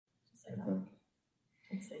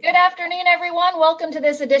Good afternoon, everyone. Welcome to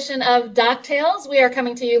this edition of Dock Tales. We are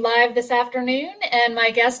coming to you live this afternoon, and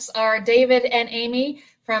my guests are David and Amy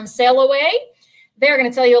from Selah. They're going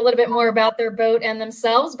to tell you a little bit more about their boat and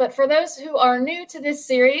themselves. But for those who are new to this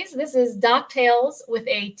series, this is Dock Tales with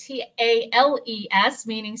a Tales,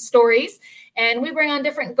 meaning stories. And we bring on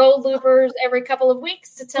different gold loopers every couple of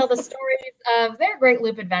weeks to tell the stories of their great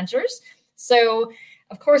loop adventures. So,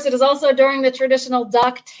 of course, it is also during the traditional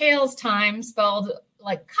Dock Tales time, spelled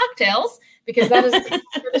like cocktails, because that is the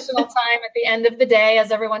traditional time at the end of the day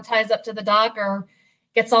as everyone ties up to the dock or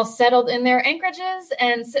gets all settled in their anchorages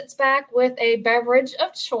and sits back with a beverage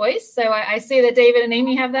of choice. So I see that David and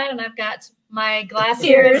Amy have that, and I've got my glass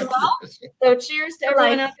here as well. So cheers to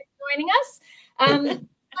everyone out there joining us. So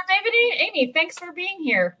David and Amy, thanks for being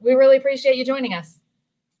here. We really appreciate you joining us.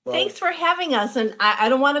 Thanks for having us. And I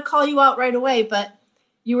don't want to call you out right away, but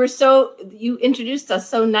you introduced us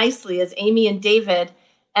so nicely as Amy and David.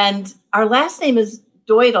 And our last name is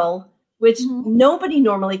Deutl, which nobody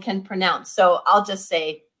normally can pronounce. So I'll just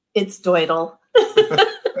say it's Deutl.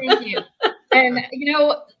 Thank you. And,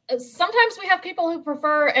 sometimes we have people who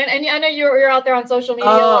prefer, and I know you're out there on social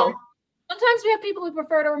media. Sometimes we have people who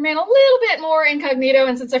prefer to remain a little bit more incognito.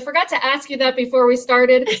 And since I forgot to ask you that before we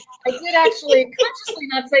started, I did actually consciously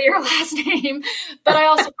not say your last name, but I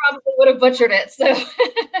also probably would have butchered it. So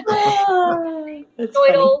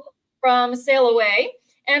Deutl from Selah.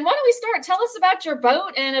 And why don't we start? Tell us about your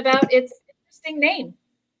boat and about its interesting name.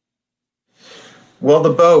 Well,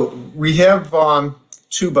 the boat, we have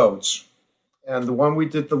two boats. And the one we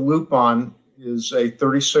did the loop on is a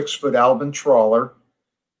 36-foot Albin trawler.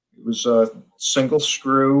 It was a single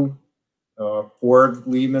screw Ford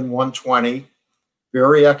Lehman 120,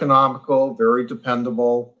 very economical, very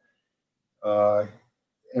dependable,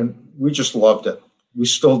 and we just loved it. We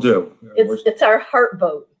still do. It's our heart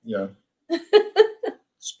boat. Yeah.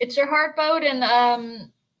 It's your heart boat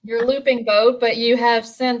and your looping boat, but you have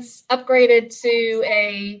since upgraded to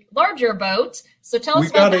a larger boat. So tell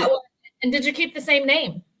us about that one. And did you keep the same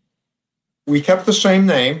name? We kept the same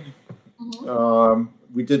name.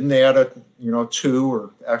 We didn't add a, two,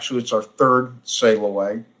 or actually it's our third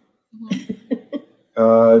Selah.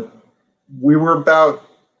 We were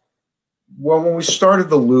when we started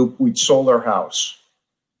the loop, we'd sold our house.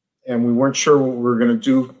 And we weren't sure what we were going to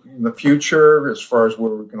do in the future as far as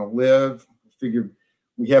where we were going to live. We figured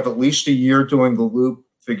we have at least a year doing the loop,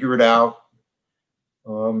 figure it out.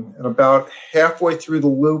 And about halfway through the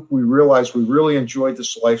loop, we realized we really enjoyed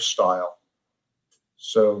this lifestyle.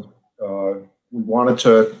 So we wanted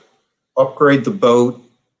to upgrade the boat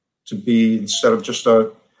to be, instead of just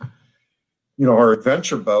our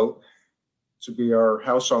adventure boat, to be our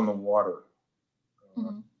house on the water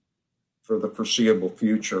for the foreseeable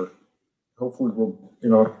future. Hopefully we'll,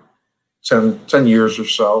 10 years or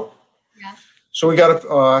so. Yeah. So we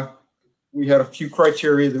had a few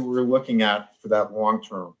criteria that we were looking at for that long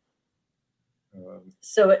term.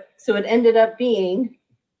 So it ended up being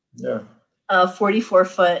a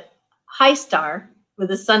 44-foot high star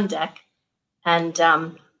with a sun deck, and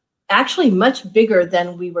actually much bigger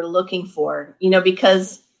than we were looking for,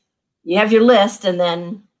 because you have your list and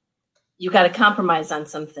then you got to compromise on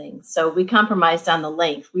some things. So we compromised on the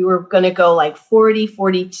length. We were going to go like 40,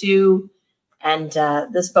 42, and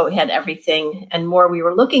this boat had everything and more we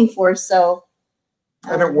were looking for. So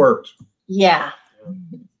and it worked. Yeah.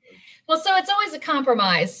 Well, so it's always a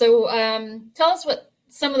compromise. So tell us what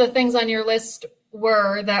some of the things on your list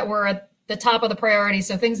were that were at the top of the priority.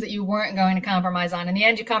 So things that you weren't going to compromise on. In the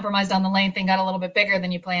end, you compromised on the length and got a little bit bigger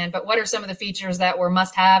than you planned. But what are some of the features that were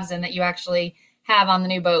must-haves and that you actually have on the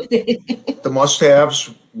new boat? The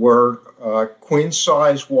must-haves were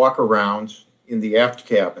queen-size walk-around in the aft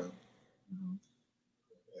cabin,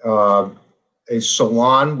 a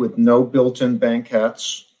salon with no built-in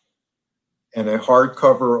banquettes, and a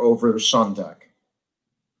hardcover over the sun deck.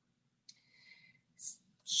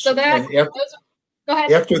 So that go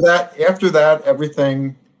ahead. After that,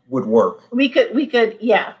 everything would work. We could,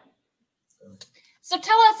 yeah. So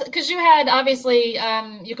tell us, because you had obviously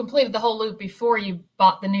you completed the whole loop before you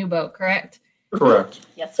bought the new boat, correct? Correct.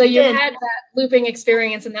 Yes. So you had that looping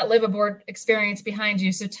experience and that liveaboard experience behind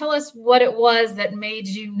you. So tell us what it was that made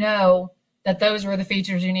you know that those were the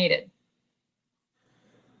features you needed.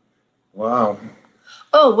 Wow.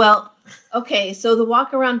 Oh, well, okay. So the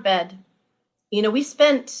walk around bed, we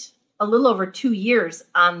spent a little over 2 years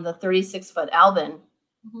on the 36-foot Albin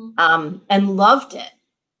and loved it.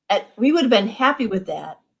 We would have been happy with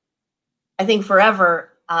that, I think, forever.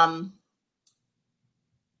 But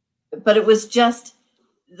it was just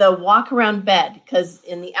the walk around bed, because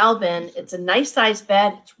in the Albin, it's a nice sized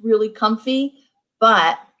bed. It's really comfy,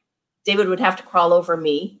 but David would have to crawl over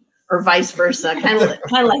me or vice versa, kind of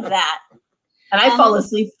like that. And I fall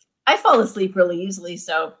asleep really easily.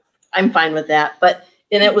 So I'm fine with that.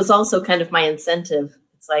 And it was also kind of my incentive.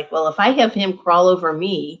 It's like, well, if I have him crawl over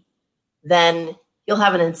me, then he'll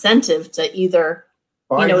have an incentive to either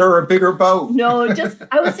buy her a bigger boat. No,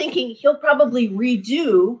 I was thinking he'll probably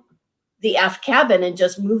redo the aft cabin and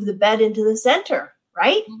just move the bed into the center,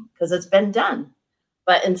 right? Because it's been done.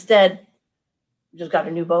 But instead, we just got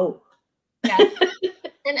a new boat. Yeah.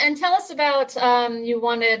 And tell us about you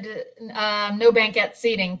wanted no banquette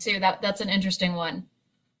seating too. That's an interesting one.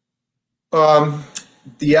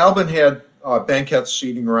 The Albin had banquette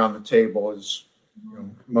seating around the table, as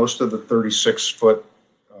most of the 36-foot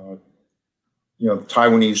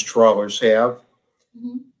Taiwanese trawlers have.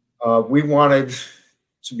 Mm-hmm. We wanted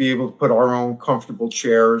to be able to put our own comfortable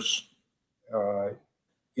chairs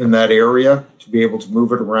in that area, to be able to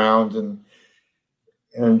move it around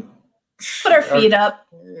and put our feet up.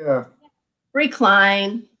 Yeah.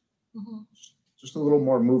 Recline. Mm-hmm. Just a little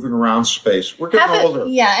more moving around space. We're getting older.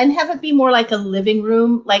 And have it be more like a living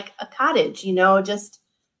room, like a cottage, just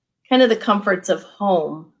kind of the comforts of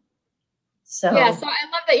home. So I love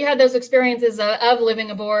that you had those experiences of living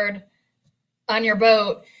aboard on your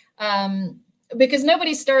boat, because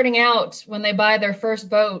nobody's starting out when they buy their first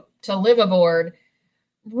boat to live aboard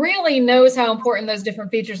really knows how important those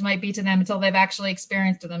different features might be to them until they've actually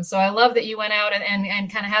experienced them. So I love that you went out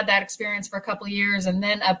and kind of had that experience for a couple of years and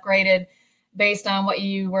then upgraded based on what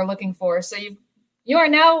you were looking for. So you are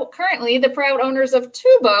now currently the proud owners of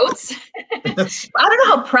 2 boats. I don't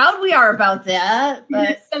know how proud we are about that,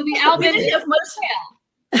 but so the Albin we didn't have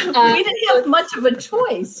much of a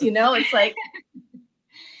choice, It's like,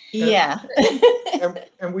 yeah.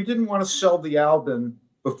 and we didn't want to sell the Albin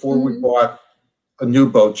before we bought a new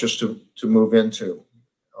boat just to move into.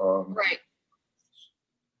 Right.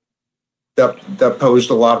 That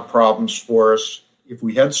posed a lot of problems for us if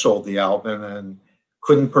we had sold the Albin and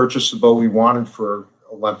couldn't purchase the boat we wanted for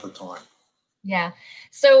a length of time. Yeah.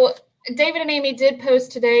 So David and Amy did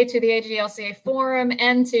post today to the AGLCA forum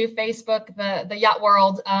and to Facebook the Yacht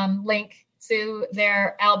World link to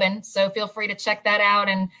their Albin. So feel free to check that out.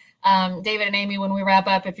 And David and Amy, when we wrap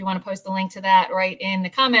up, if you want to post the link to that right in the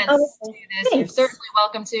comments to this, you're certainly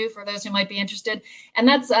welcome to, for those who might be interested. And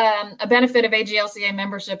that's a benefit of AGLCA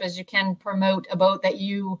membership, is you can promote a boat that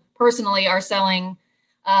you personally are selling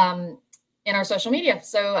in our social media.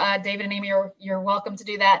 So David and Amy, you're welcome to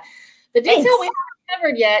do that. The detail we haven't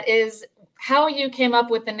covered yet is how you came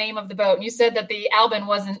up with the name of the boat. And you said that the Albin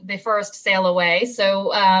wasn't the first sail away.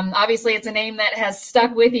 So obviously it's a name that has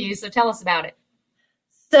stuck with you. So tell us about it.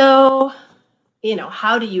 So,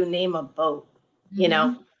 how do you name a boat?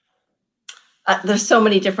 There's so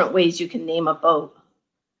many different ways you can name a boat.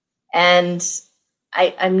 And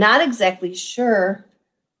I'm not exactly sure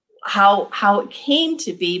how it came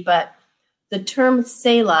to be, but the term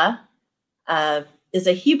Selah is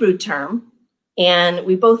a Hebrew term. And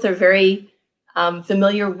we both are very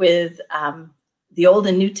familiar with the Old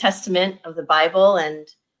and New Testament of the Bible. And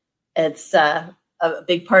it's a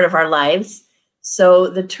big part of our lives. So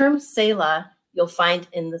the term Selah, you'll find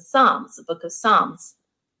in the Psalms, the book of Psalms.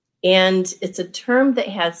 And it's a term that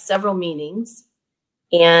has several meanings.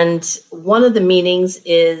 And one of the meanings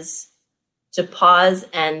is to pause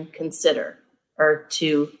and consider, or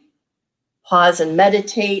to pause and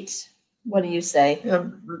meditate. What do you say?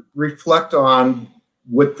 And reflect on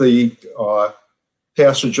what the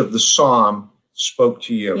passage of the Psalm spoke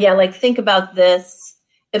to you. Yeah, like think about this.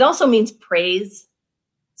 It also means praise.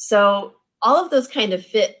 So all of those kind of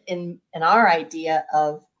fit in our idea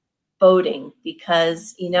of boating,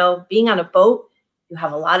 because, being on a boat, you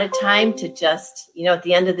have a lot of time to just, at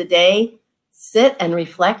the end of the day, sit and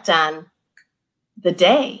reflect on the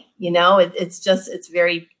day. It's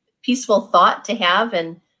very peaceful thought to have,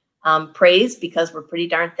 and praise, because we're pretty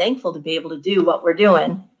darn thankful to be able to do what we're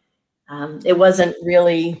doing. It wasn't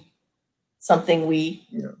really something we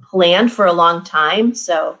planned for a long time.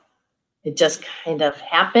 So it just kind of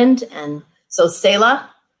happened. And so Selah,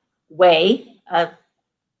 way,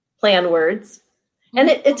 play on words. And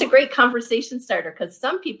it's a great conversation starter, because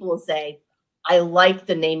some people will say, I like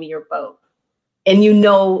the name of your boat. And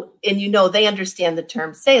they understand the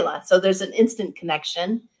term Selah. So there's an instant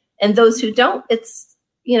connection. And those who don't, it's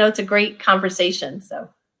a great conversation. So.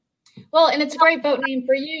 Well, and it's a great boat name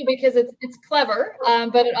for you because it's clever,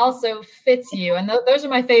 but it also fits you. And those are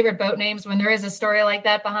my favorite boat names, when there is a story like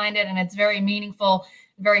that behind it, and it's very meaningful,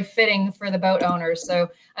 very fitting for the boat owners. So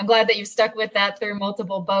I'm glad that you've stuck with that through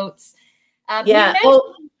multiple boats. Yeah.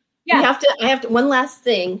 Well, I have to, one last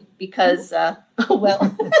thing because,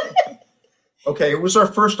 Okay. It was our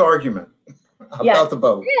first argument about the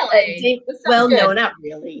boat. Really? Well, no, not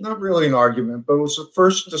really. Not really an argument, but it was the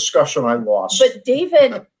first discussion I lost. But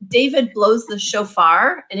David blows the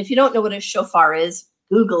shofar. And if you don't know what a shofar is,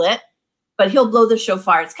 Google it. But he'll blow the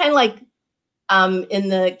shofar. It's kind of like in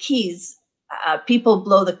the Keys, people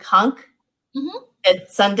blow the conch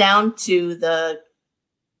at sundown to the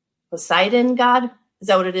Poseidon god. Is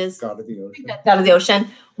that what it is? God of the ocean. God of the ocean.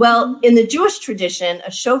 Well, in the Jewish tradition, a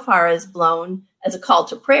shofar is blown as a call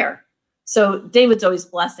to prayer. So David's always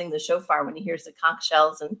blessing the shofar when he hears the conch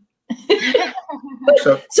shells. And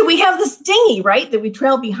so we have this dinghy, right, that we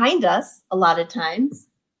trail behind us a lot of times.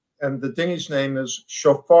 And the dinghy's name is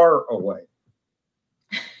Shofar Away.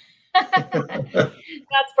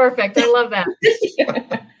 That's perfect. I love that.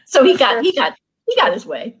 So he got his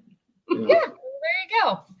way. Yeah, there you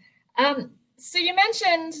go. So you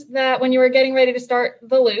mentioned that when you were getting ready to start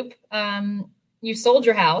the loop, you sold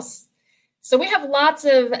your house. So we have lots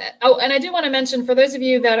of, and I do want to mention for those of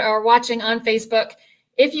you that are watching on Facebook,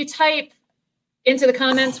 if you type into the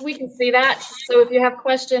comments, we can see that. So if you have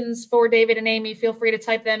questions for David and Amy, feel free to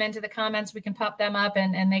type them into the comments. We can pop them up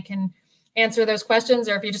and they can answer those questions.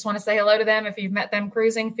 Or if you just want to say hello to them, if you've met them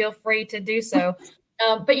cruising, feel free to do so.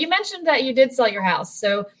 But you mentioned that you did sell your house.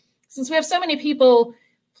 So since we have so many people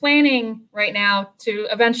planning right now to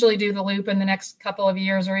eventually do the loop in the next couple of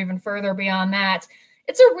years or even further beyond that,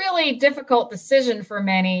 it's a really difficult decision for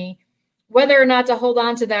many, whether or not to hold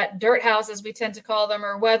on to that dirt house, as we tend to call them,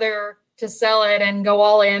 or whether to sell it and go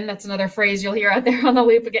all in. That's another phrase you'll hear out there on the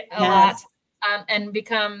loop a lot, and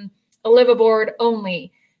become a liveaboard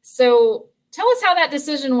only. So tell us how that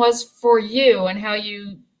decision was for you and how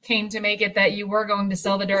you came to make it that you were going to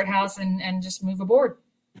sell the dirt house and just move aboard.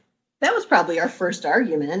 That was probably our first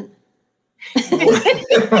argument.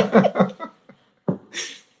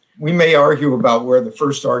 We may argue about where the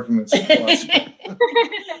first arguments was.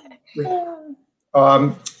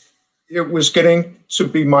 It was getting to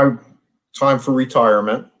be my time for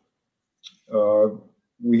retirement.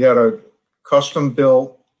 We had a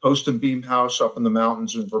custom-built post and beam house up in the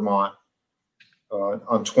mountains in Vermont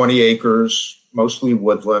on 20 acres, mostly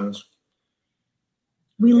woodland.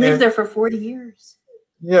 We lived there for 40 years.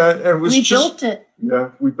 Yeah, and it was built it.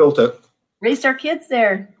 Yeah, we built it. Raised our kids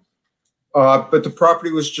there. But the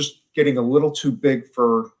property was just getting a little too big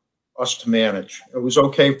for us to manage. It was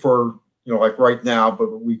okay for, like right now,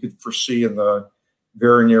 but we could foresee in the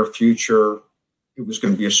very near future, it was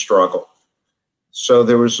going to be a struggle. So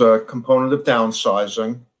there was a component of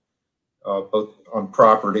downsizing, both on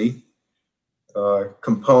property,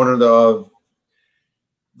 component of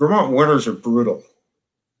Vermont winters are brutal.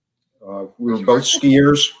 We were both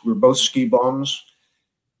skiers. We were both ski bums,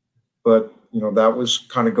 but that was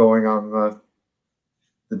kind of going on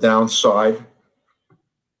the downside.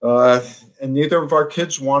 And neither of our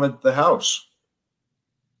kids wanted the house.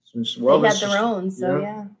 So we said, they had their own, so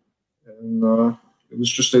yeah. And it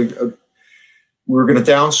was just we were going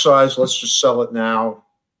to downsize. Let's just sell it now.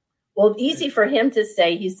 Well, easy for him to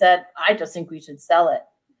say. He said, "I just think we should sell it."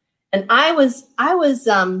 And I was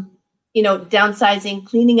downsizing,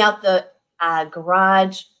 cleaning out the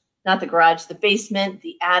garage, not the garage, the basement,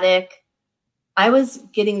 the attic. I was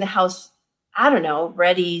getting the house,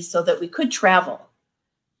 ready so that we could travel.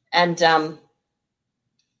 And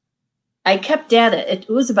I kept at it. It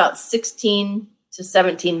was about 16 to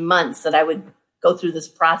 17 months that I would go through this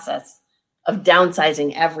process of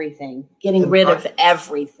downsizing everything, getting rid of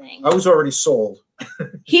everything. I was already sold.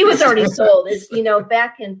 He was already sold.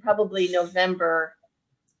 Back in probably November,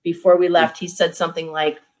 before we left, he said something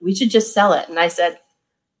like, "We should just sell it." And I said,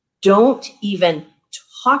 "Don't even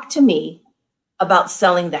talk to me about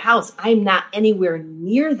selling the house. I'm not anywhere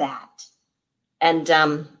near that." And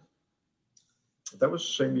that was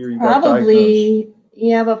the same year you got diagnosed.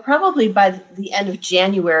 Yeah, but probably by the end of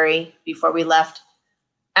January, before we left,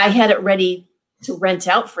 I had it ready to rent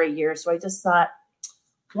out for a year. So I just thought,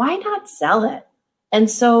 why not sell it? And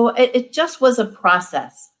so it just was a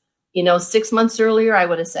process. 6 months earlier, I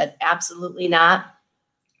would have said absolutely not.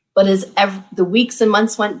 But as the weeks and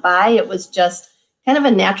months went by, it was just kind of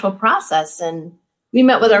a natural process. And we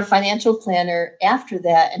met with our financial planner after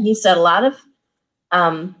that. And he said a lot of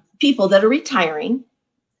people that are retiring,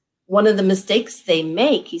 one of the mistakes they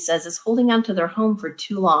make, he says, is holding on to their home for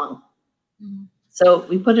too long. Mm-hmm. So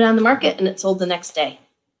we put it on the market and it sold the next day.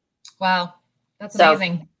 Wow. That's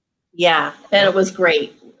amazing. Yeah. And it was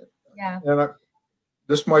great. Yeah. And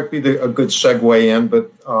this might be a good segue in,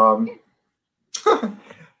 but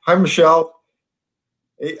hi, Michelle.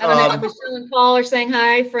 I don't know if Michelle and Paul are saying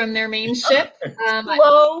hi from their main ship.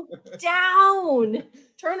 Slow down.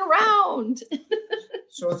 Turn around.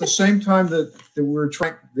 So at the same time that we were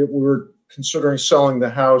considering selling the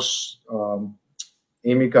house,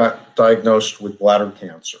 Amy got diagnosed with bladder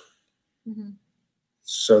cancer. Mm-hmm.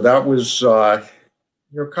 So that was,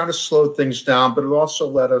 kind of slowed things down, but it also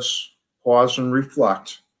let us pause and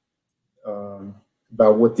reflect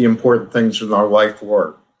about what the important things in our life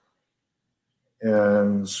were.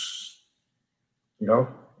 And,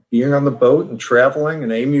 being on the boat and traveling,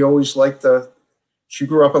 and Amy always she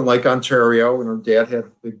grew up in Lake Ontario, and her dad had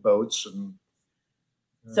big boats. And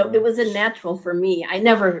so it was a natural for me. I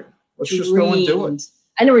never just go and do it.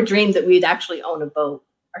 I never dreamed that we'd actually own a boat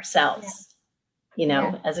ourselves.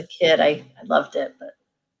 Yeah. As a kid, I loved it. But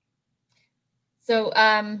so,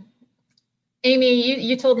 Amy,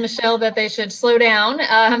 you told Michelle that they should slow down,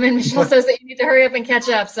 and Michelle says that you need to hurry up and catch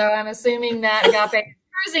up. So I'm assuming that Agape is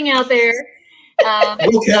cruising out there.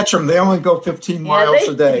 We'll catch them. They only go 15 miles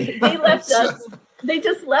a day. They left us. They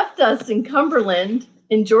just left us in Cumberland,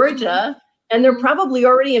 in Georgia, and they're probably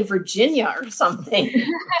already in Virginia or something.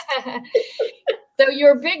 So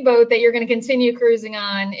your big boat that you're going to continue cruising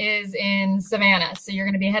on is in Savannah. So you're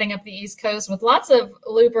going to be heading up the East Coast with lots of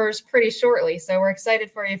loopers pretty shortly. So we're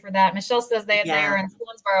excited for you for that. Michelle says they are in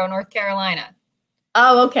Swansboro, North Carolina.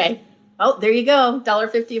 Oh, okay. Oh, there you go.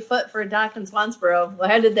 $1.50 a foot for a dock in Swansboro. We're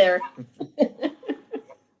headed there. We've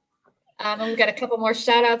got a couple more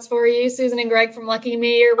shout outs for you. Susan and Greg from Lucky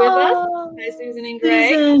Me are with us. Hi, Susan and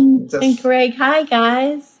Greg. Susan and Greg. Hi,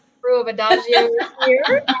 guys. Crew of Adagio is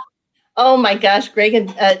here. Oh my gosh, Greg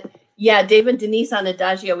and Dave and Denise on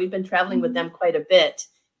Adagio. We've been traveling with them quite a bit,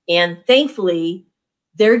 and thankfully,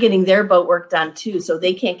 they're getting their boat work done too, so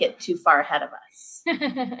they can't get too far ahead of us.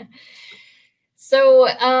 So,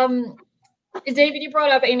 David, you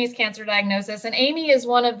brought up Amy's cancer diagnosis, and Amy is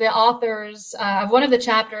one of the authors of one of the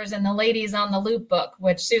chapters in the Ladies on the Loop book,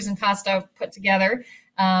 which Susan Costa put together,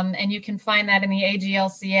 and you can find that in the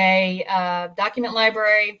AGLCA document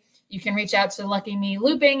library. You can reach out to Lucky Me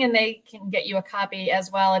Looping, and they can get you a copy as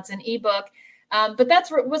well. It's an ebook. But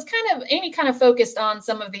Amy kind of focused on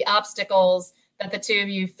some of the obstacles that the two of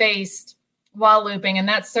you faced while looping. And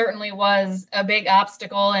that certainly was a big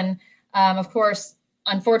obstacle. And of course,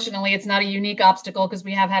 unfortunately, it's not a unique obstacle because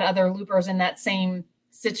we have had other loopers in that same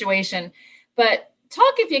situation. But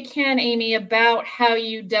talk, if you can, Amy, about how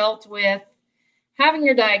you dealt with having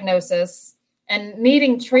your diagnosis and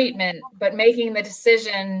needing treatment, but making the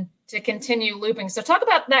decision to continue looping. So talk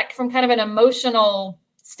about that from kind of an emotional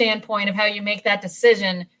standpoint of how you make that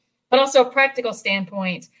decision, but also a practical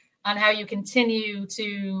standpoint on how you continue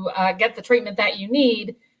to get the treatment that you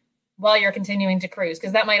need while you're continuing to cruise,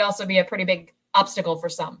 because that might also be a pretty big obstacle for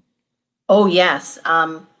some. Oh, yes.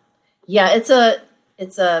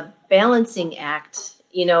 It's a balancing act,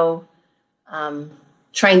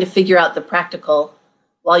 trying to figure out the practical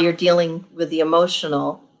while you're dealing with the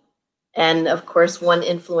emotional. And of course, one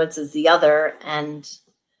influences the other. And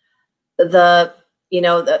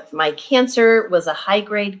my cancer was a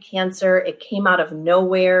high-grade cancer. It came out of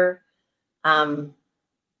nowhere,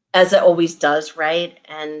 as it always does, right?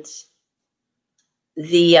 And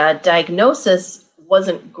the diagnosis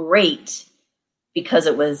wasn't great because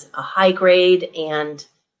it was a high grade and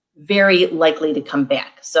very likely to come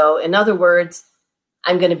back. So in other words,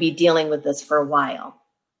 I'm going to be dealing with this for a while.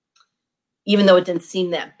 Even though it didn't seem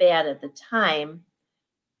that bad at the time,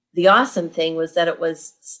 the awesome thing was that it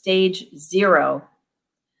was stage 0.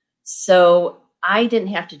 So I didn't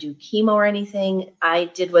have to do chemo or anything. I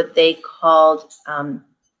did what they called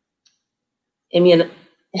immunotherapy.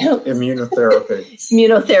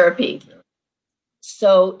 Immunotherapy. Yeah.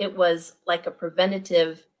 So it was like a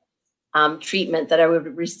preventative treatment that I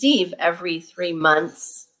would receive every 3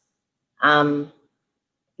 months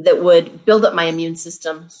that would build up my immune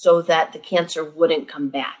system so that the cancer wouldn't come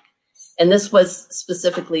back. And this was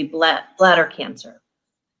specifically bladder cancer.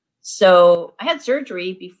 So I had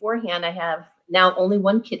surgery beforehand. I have now only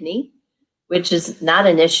one kidney, which is not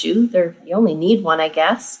an issue. You only need one, I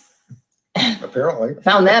guess. Apparently.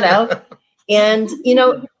 Found that out. And,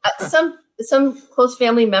 some close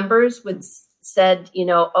family members said,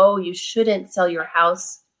 oh, you shouldn't sell your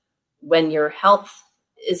house when your health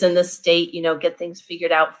is in this state, get things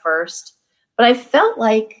figured out first. But I felt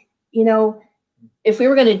like, if we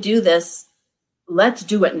were going to do this, let's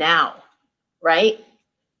do it now, right?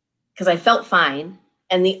 Because I felt fine.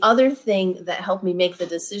 And the other thing that helped me make the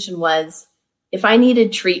decision was if I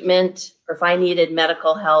needed treatment or if I needed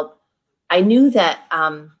medical help, I knew that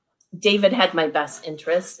David had my best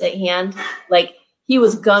interests at hand. Like he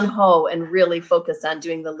was gung-ho and really focused on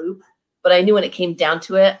doing the loop. but I knew when it came down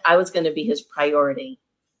to it, I was going to be his priority.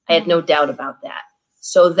 I had no doubt about that.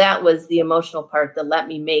 So that was the emotional part that let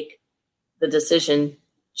me make the decision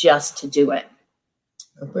just to do it.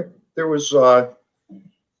 I think there was,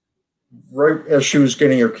 right as she was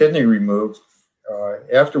getting her kidney removed,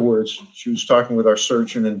 afterwards, she was talking with our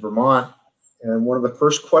surgeon in Vermont. And one of the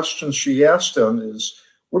first questions she asked him is,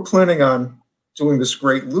 we're planning on doing this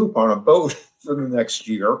great loop on a boat for the next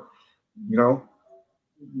year. You know,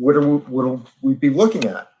 what will we be looking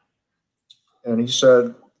at? And he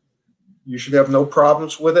said, you should have no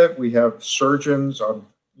problems with it. We have surgeons, I'm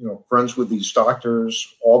friends with these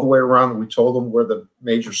doctors all the way around. We told them where the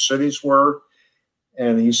major cities were.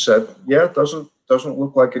 And he said, yeah, it doesn't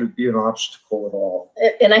look like it'd be an obstacle at all.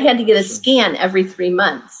 And I had to get a scan every 3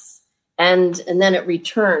 months. And then it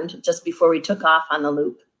returned just before we took off on the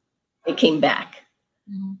loop. It came back.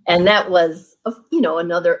 Mm-hmm. And that was,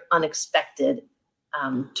 another unexpected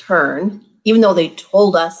turn, even though they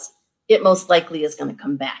told us it most likely is going to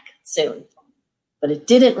come back soon. But it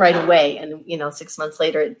didn't right away. And, 6 months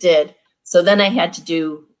later it did. So then I had to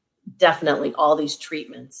do definitely all these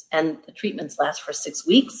treatments. And the treatments last for 6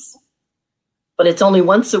 weeks, but it's only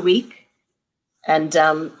once a week. And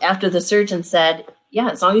after the surgeon said, yeah,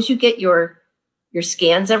 as long as you get your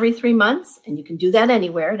scans every 3 months, and you can do that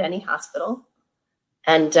anywhere at any hospital.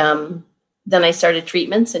 And then I started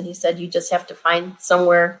treatments, and he said, you just have to find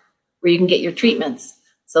somewhere where you can get your treatments.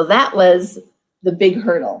 So that was the big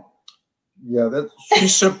hurdle. Yeah, she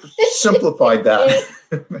simplified that.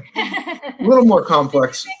 A little more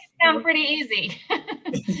complex. It sounded pretty easy.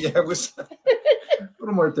 Yeah, it was a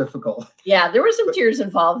little more difficult. Yeah, there were some tears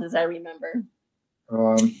involved, as I remember.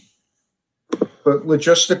 But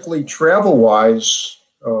logistically, travel-wise,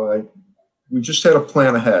 we just had to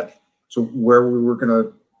plan ahead to where we were going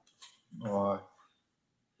to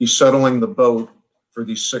be settling the boat for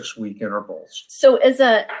these 6-week intervals. So as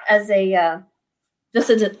an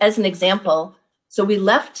example, so we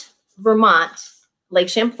left Vermont, Lake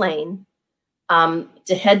Champlain,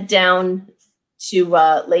 to head down to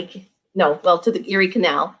to the Erie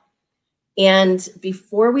Canal. And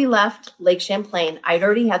before we left Lake Champlain, I'd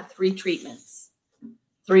already had 3 treatments,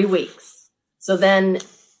 3 weeks. So then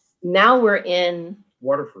now we're in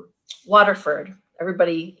Waterford.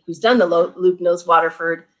 Everybody who's done the loop knows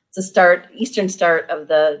Waterford. It's the eastern start of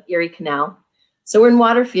the Erie Canal. So we're in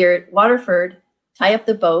Waterford, tie up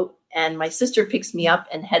the boat, and my sister picks me up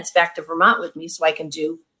and heads back to Vermont with me so I can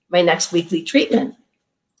do my next weekly treatment.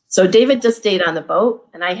 So David just stayed on the boat,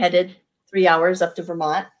 and I headed 3 hours up to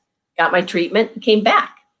Vermont, got my treatment, and came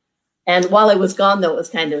back. And while I was gone, though, it was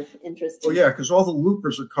kind of interesting. Well, yeah, because all the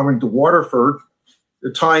loopers are coming to Waterford.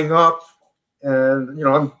 They're tying up, and,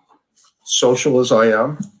 I'm social as I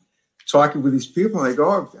am, talking with these people, and they go,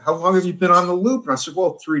 oh, how long have you been on the loop? And I said,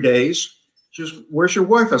 well, 3 days. She goes, where's your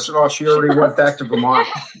wife? I said, oh, she already went back to Vermont.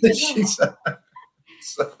 She said,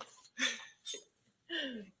 so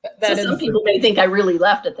some people may think I really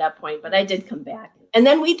left at that point, but I did come back. And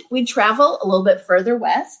then we'd travel a little bit further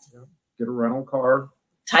west. Yeah, get a rental car.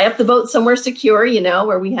 Tie up the boat somewhere secure,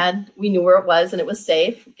 where we knew where it was and it was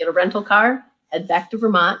safe. Get a rental car, head back to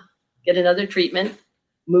Vermont, get another treatment,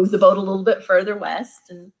 move the boat a little bit further west,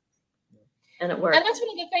 and it worked. And that's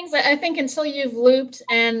one of the things that I think until you've looped,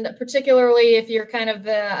 and particularly if you're kind of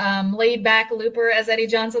the laid-back looper, as Eddie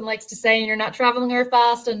Johnson likes to say, and you're not traveling very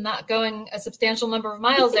fast and not going a substantial number of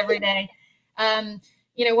miles every day.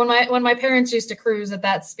 When my parents used to cruise at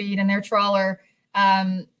that speed in their trawler,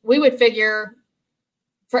 we would figure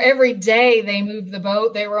for every day they moved the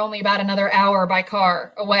boat, they were only about another hour by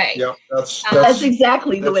car away. Yeah, that's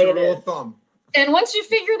exactly the way it is. Thumb. And once you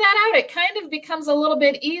figure that out, it kind of becomes a little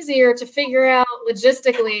bit easier to figure out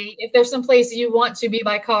logistically if there's some place you want to be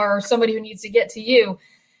by car or somebody who needs to get to you.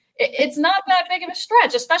 It's not that big of a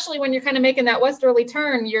stretch, especially when you're kind of making that westerly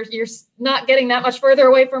turn. You're not getting that much further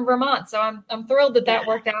away from Vermont. So I'm thrilled that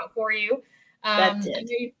worked out for you. That did.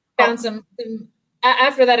 You found some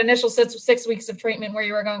after that initial 6 weeks of treatment where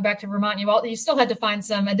you were going back to Vermont, you still had to find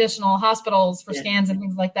some additional hospitals for scans and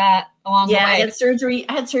things like that along the way. I had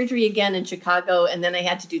surgery again in Chicago, and then I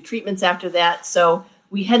had to do treatments after that. So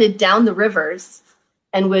we headed down the rivers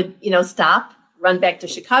and would, stop, run back to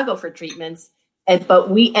Chicago for treatments.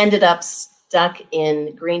 But we ended up stuck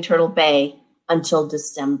in Green Turtle Bay until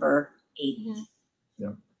December 8th. Mm-hmm.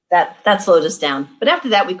 Yeah. That slowed us down. But after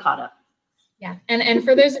that, we caught up. Yeah. And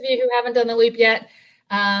for those of you who haven't done the loop yet,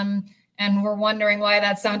 and we're wondering why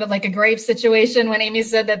that sounded like a grave situation when Amy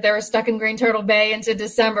said that they were stuck in Green Turtle Bay into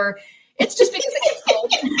December, it's just because it gets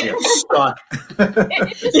cold. You're stuck.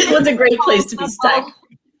 It was a great place to be stuck.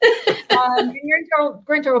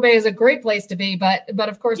 Grand Turtle Bay is a great place to be, but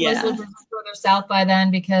of course, most loopers are further south by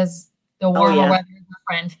then because the warmer weather is our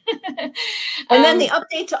friend. And then the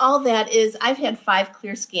update to all that is I've had 5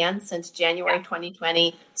 clear scans since January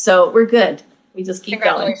 2020. So we're good. We just keep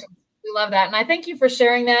going. We love that. And I thank you for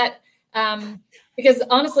sharing that. Because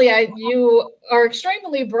honestly, you are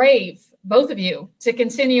extremely brave, both of you, to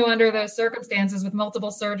continue under those circumstances with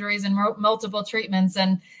multiple surgeries and multiple treatments.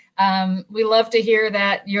 And we love to hear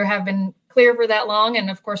that you have been clear for that long,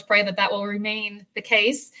 and of course, pray that will remain the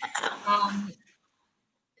case.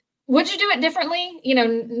 Would you do it differently?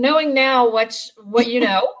 Knowing now what you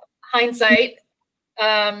know, hindsight.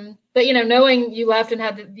 But knowing you left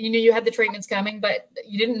and you knew you had the treatments coming, but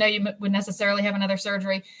you didn't know you would necessarily have another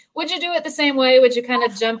surgery. Would you do it the same way? Would you kind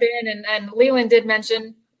of jump in? And Leland did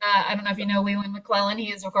mention, I don't know if you know Leland McClellan.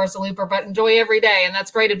 He is, of course, a looper, but enjoy every day. And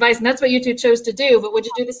that's great advice. And that's what you two chose to do. But would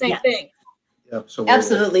you do the same thing?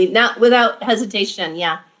 Absolutely. Not without hesitation.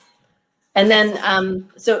 Yeah. And then,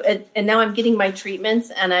 and now I'm getting my treatments,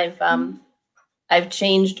 and I've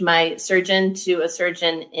changed my surgeon to a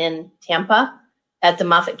surgeon in Tampa at the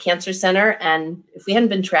Moffitt Cancer Center. And if we hadn't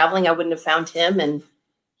been traveling, I wouldn't have found him. And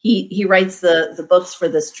he writes the books for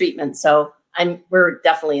this treatment. So we're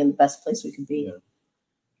definitely in the best place we could be. Yeah.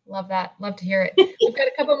 Love that. Love to hear it. We've got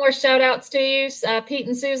a couple more shout outs to you. Pete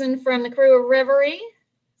and Susan from the crew of Reverie.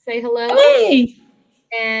 Say hello. Hey.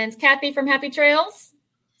 And Kathy from Happy Trails.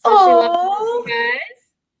 So oh, she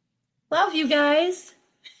loves you guys.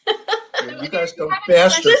 Love you guys. You guys go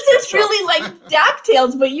faster. This is really like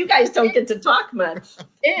DuckTales, but you guys don't get to talk much.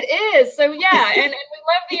 It is. So, yeah, and we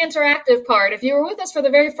love the interactive part. If you were with us for the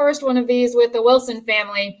very first one of these with the Wilson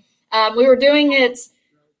family, we were doing it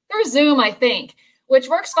through Zoom, I think, which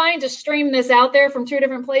works fine to stream this out there from 2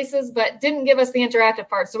 different places, but didn't give us the interactive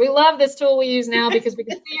part. So we love this tool we use now because we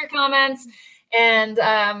can see your comments, and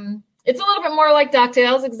it's a little bit more like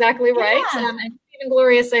DuckTales, exactly right. Yeah. And Steve and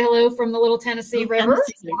Gloria say hello from the Little Tennessee River.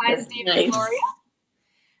 Hi, Steve and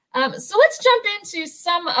Gloria. So let's jump into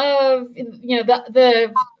some of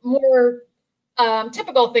the more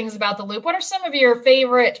typical things about the Loop. What are some of your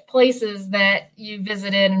favorite places that you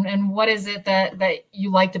visited, and what is it that you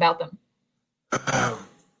liked about them?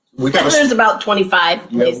 There's about 25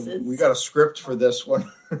 places. We got a script for this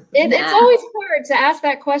one. It's always hard to ask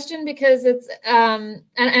that question because it's and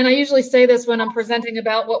I usually say this when I'm presenting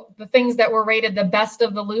about what the things that were rated the best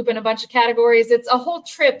of the Loop in a bunch of categories. It's a whole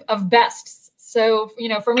trip of bests. So,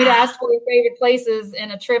 for me to ask for your favorite places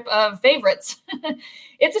in a trip of favorites,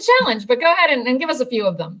 it's a challenge, but go ahead and give us a few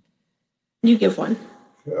of them. You give one.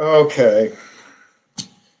 Okay.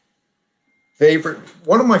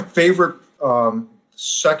 One of my favorite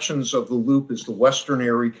sections of the Loop is the Western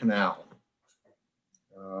Erie Canal.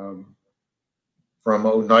 From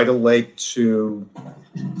Oneida Lake to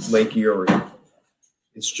Lake Erie.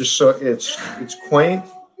 It's just it's quaint,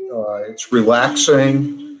 it's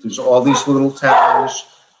relaxing. There's all these little towns,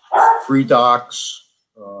 free docks.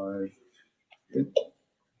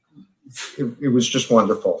 It was just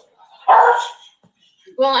wonderful.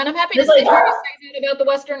 Well, and I'm happy to hear you say that about the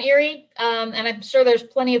Western Erie. And I'm sure there's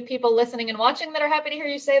plenty of people listening and watching that are happy to hear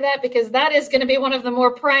you say that, because that is going to be one of the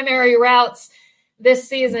more primary routes this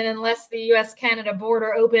season, unless the U.S.-Canada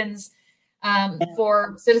border opens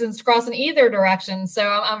for citizens to cross in either direction. So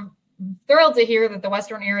I'm thrilled to hear that the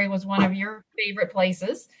Western Erie was one of your favorite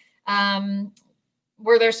places.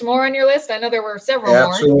 Were there some more on your list? I know there were several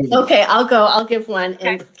more. Okay, I'll give one. Okay.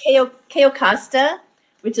 And Cayo Costa,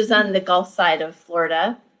 which is on the Gulf side of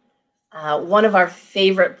Florida, one of our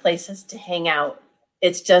favorite places to hang out.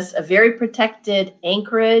 It's just a very protected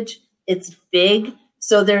anchorage. It's big.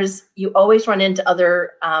 So you always run into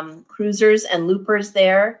other cruisers and loopers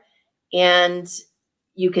there, and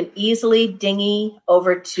you can easily dinghy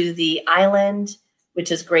over to the island,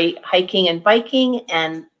 which is great hiking and biking,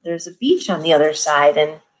 and there's a beach on the other side,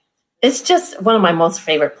 and it's just one of my most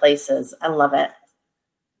favorite places. I love it.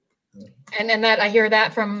 And that I hear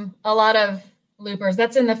that from a lot of loopers.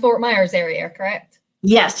 That's in the Fort Myers area, correct?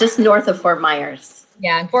 Yes, just north of Fort Myers.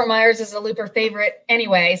 Yeah, and Fort Myers is a looper favorite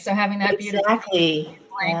anyway, so having that beautiful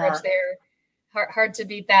language there, hard to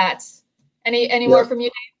beat that. Any more from you,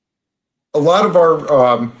 Dave? A lot of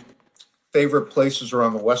our favorite places are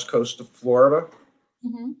on the west coast of Florida,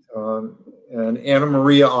 and Anna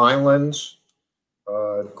Maria Island,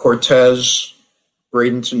 Cortez,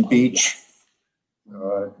 Bradenton Beach.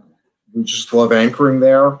 We just love anchoring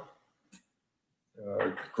there.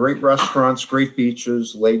 Great restaurants, great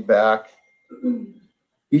beaches, laid back.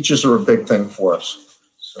 Beaches are a big thing for us.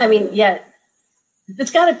 So. I mean, yeah, if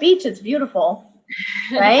it's got a beach, it's beautiful,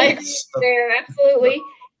 right? There, absolutely.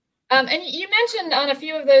 And you mentioned on a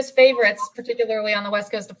few of those favorites, particularly on the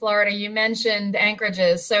west coast of Florida, you mentioned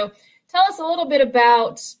anchorages. So tell us a little bit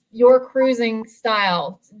about your cruising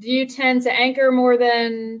style. Do you tend to anchor more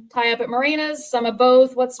than tie up at marinas, some of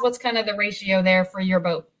both? What's kind of the ratio there for your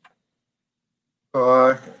boat?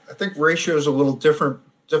 I think ratio is a little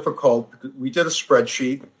difficult. We did a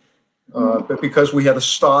spreadsheet, but because we had to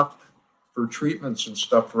stop for treatments and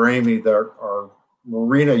stuff for Amy, our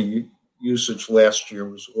marina usage last year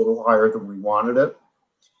was a little higher than we wanted it.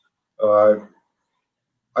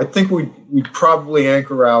 I think we'd probably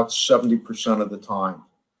anchor out 70% of the time.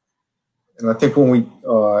 And I think when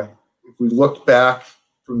if we looked back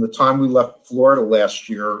from the time we left Florida last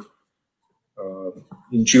year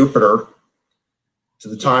in Jupiter to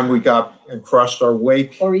the time we got and crossed our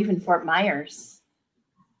wake. Or even Fort Myers.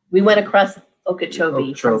 We went across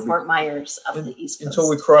Okeechobee from Fort Myers up the East Coast. Until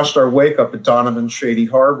we crossed our wake up at Donovan Shady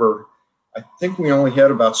Harbor, I think we only had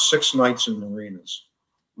about 6 nights in marinas.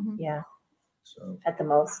 Yeah, so at the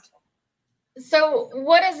most. So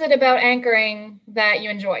what is it about anchoring that you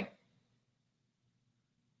enjoy?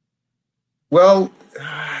 Well,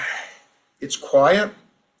 it's quiet,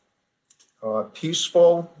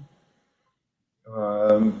 peaceful.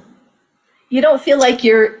 You don't feel like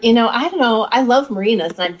you're, I don't know. I love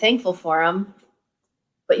marinas and I'm thankful for them,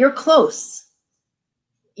 but you're close,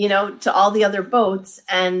 to all the other boats.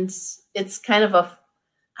 And it's kind of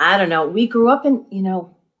I don't know. We grew up in,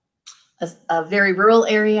 a very rural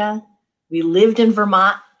area. We lived in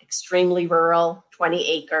Vermont, extremely rural, 20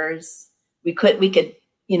 acres. We could,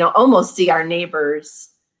 almost see our neighbors.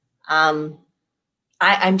 I'm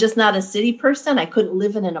just not a city person. I couldn't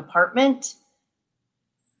live in an apartment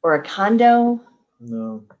or a condo.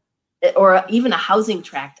 No. Or even a housing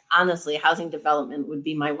tract. Honestly, a housing development would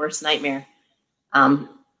be my worst nightmare. I'm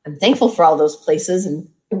thankful for all those places and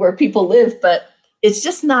where people live, but it's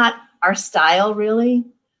just not our style, really.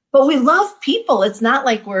 But we love people. It's not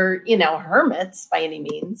like we're, hermits by any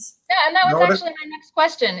means. Yeah, and that was actually my next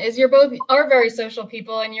question. Is you're both are very social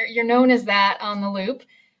people, and you're known as that on the Loop.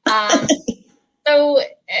 So,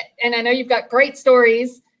 and I know you've got great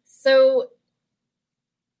stories. So,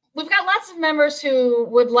 we've got lots of members who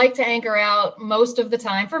would like to anchor out most of the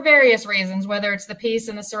time for various reasons, whether it's the peace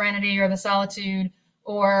and the serenity, or the solitude,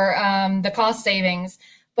 or the cost savings.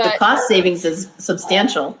 But the cost savings is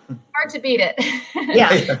substantial. Hard to beat it.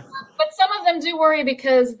 Yeah. But some of them do worry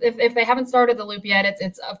because if they haven't started the Loop yet,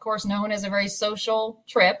 it's of course known as a very social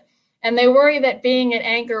trip. And they worry that being at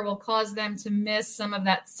anchor will cause them to miss some of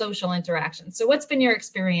that social interaction. So what's been your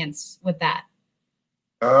experience with that?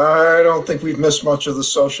 I don't think we've missed much of the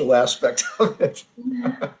social aspect of it.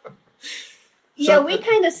 Yeah, we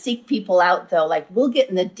kind of seek people out, though. Like, we'll get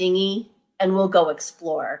in the dinghy and we'll go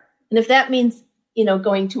explore. And if that means,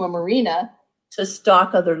 going to a marina to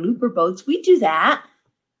stalk other looper boats, we do that,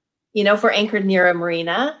 if we're anchored near a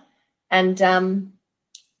marina. And,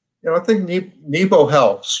 I think Nebo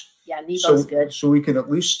helps. Yeah, Nebo's good. So we can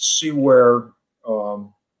at least see where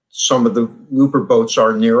some of the looper boats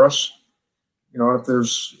are near us.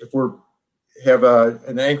 If we have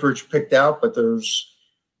an anchorage picked out, but there's,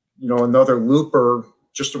 another looper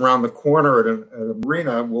just around the corner at a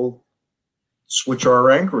marina, we'll switch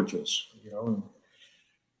our anchorages,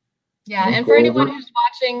 Yeah, and for anyone who's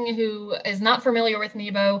watching who is not familiar with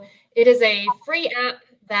Nebo, it is a free app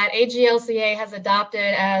that AGLCA has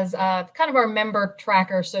adopted as kind of our member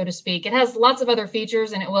tracker, so to speak. It has lots of other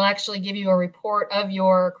features, and it will actually give you a report of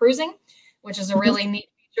your cruising, which is a really neat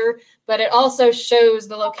feature. But it also shows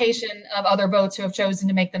the location of other boats who have chosen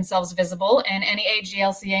to make themselves visible, and any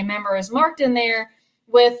AGLCA member is marked in there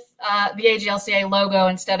with the AGLCA logo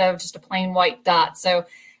instead of just a plain white dot. So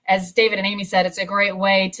as David and Amy said, it's a great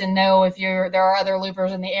way to know if there are other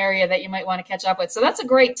loopers in the area that you might want to catch up with. So that's a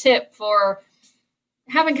great tip for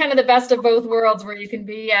having kind of the best of both worlds, where you can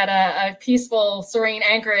be at a peaceful, serene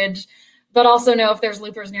anchorage, but also know if there's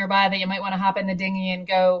loopers nearby that you might want to hop in the dinghy and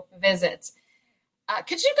go visit.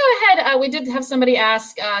 Could you go ahead? We did have somebody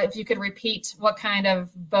ask if you could repeat what kind of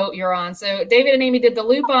boat you're on. So David and Amy did the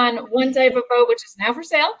Loop on one type of boat, which is now for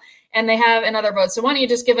sale, and they have another boat. So why don't you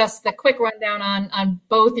just give us the quick rundown on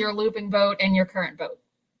both your looping boat and your current boat?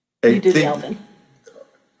 You did, Alvin.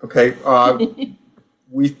 Okay.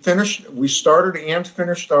 We started and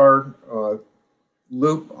finished our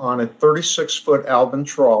Loop on a 36-foot Albin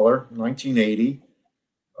trawler, 1980,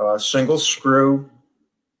 single screw.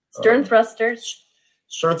 Stern thrusters.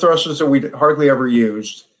 Stern thrusters that we hardly ever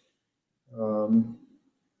used. And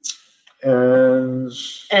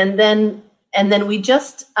then we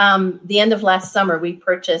just, the end of last summer, we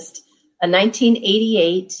purchased a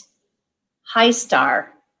 1988 High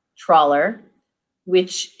Star trawler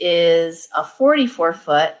which is a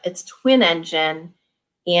 44-foot. It's twin engine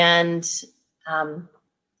and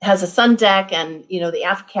has a sun deck and, the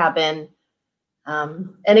aft cabin.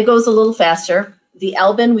 And it goes a little faster. The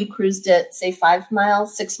Albin, we cruised at, say,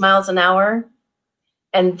 6 miles an hour.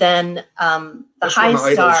 And then the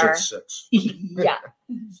High Star. Yeah.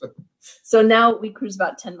 So now we cruise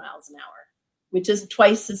about 10 miles an hour, which is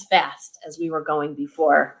twice as fast as we were going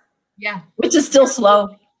before. Yeah. Which is still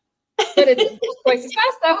slow. But it's twice as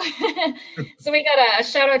fast, though. So we got a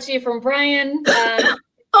shout out to you from Brian.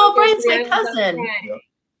 Brian's my cousin. Yep.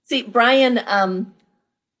 See, Brian.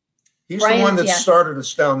 He's the one that started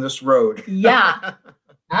us down this road. Yeah.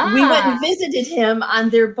 We went and visited him on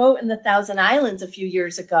their boat in the Thousand Islands a few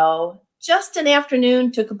years ago. Just an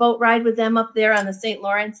afternoon, took a boat ride with them up there on the St.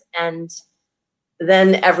 Lawrence, and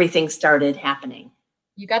then everything started happening.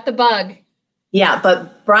 You got the bug. Yeah,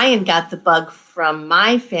 but Brian got the bug from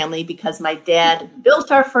my family because my dad built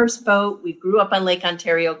our first boat. We grew up on Lake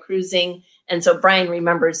Ontario cruising. And so Brian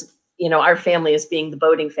remembers, our family as being the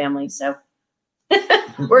boating family. So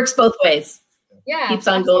works both ways. Yeah. Keeps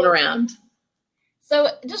on going around. So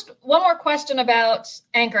just one more question about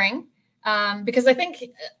anchoring, because I think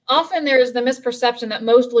often there's the misperception that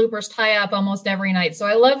most loopers tie up almost every night. So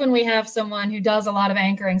I love when we have someone who does a lot of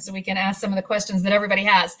anchoring so we can ask some of the questions that everybody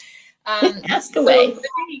has. Ask away. So the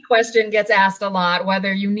dinghy question gets asked a lot,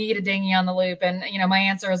 whether you need a dinghy on the loop. And, my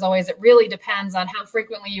answer is always, it really depends on how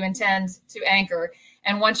frequently you intend to anchor.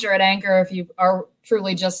 And once you're at anchor, if you are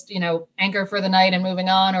truly just, anchor for the night and moving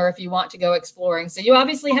on, or if you want to go exploring. So you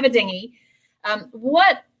obviously have a dinghy.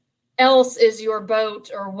 What else is your boat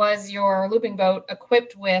or was your looping boat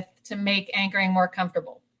equipped with to make anchoring more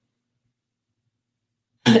comfortable?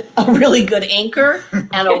 A really good anchor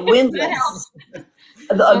and a windlass.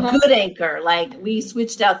 A good anchor. Like we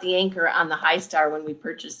switched out the anchor on the High Star when we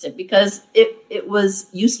purchased it because it was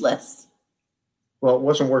useless. Well, it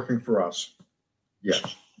wasn't working for us. Yeah.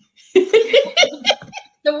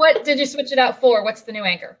 So what did you switch it out for? What's the new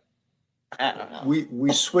anchor? I don't know.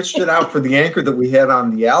 We switched it out for the anchor that we had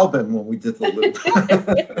on the Albin when we did the loop.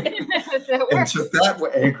 And took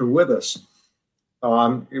that anchor with us.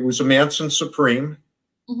 It was a Manson Supreme.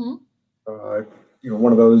 Mm-hmm.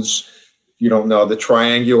 One of those, if you don't know, the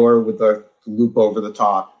triangular with the loop over the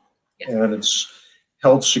top. Yes. And it's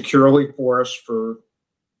held securely for us for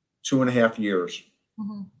 2.5 years.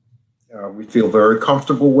 Mm-hmm. We feel very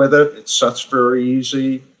comfortable with it. It sets very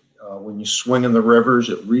easy. When you swing in the rivers,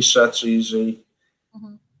 it resets easy.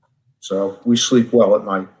 Mm-hmm. So we sleep well at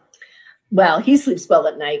night. Well, he sleeps well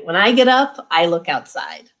at night. When I get up, I look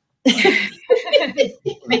outside. Make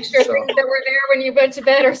sure things that were there when you went to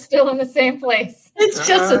bed are still in the same place. It's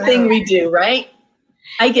just a thing we do, right?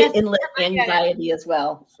 I get inlet anxiety as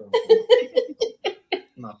well.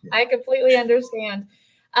 I completely understand.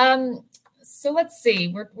 So let's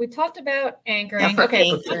see. We talked about anchoring.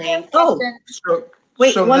 Okay. Anchoring.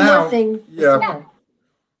 Wait, one more thing. Yeah.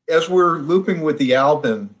 As we're looping with the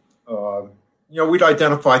Albin, we'd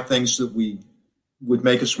identify things that would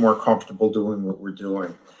make us more comfortable doing what we're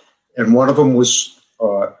doing. And one of them was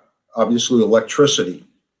obviously electricity.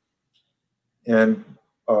 And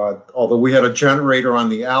although we had a generator on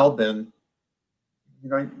the Albin, you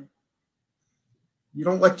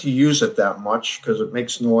don't like to use it that much because it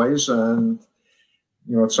makes noise, and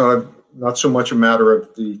it's not so much a matter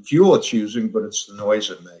of the fuel it's using, but it's the noise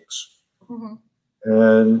it makes. Mm-hmm.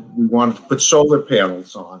 And we wanted to put solar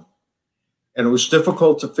panels on, and it was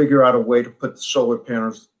difficult to figure out a way to put the solar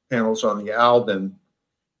panels on the Albin.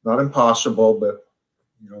 Not impossible, but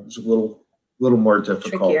it was a little more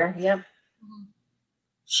difficult. Trickier, yep.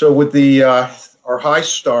 So with the our High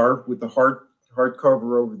Star with the hard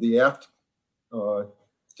cover over the aft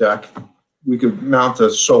deck, we could mount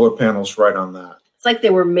the solar panels right on that. It's like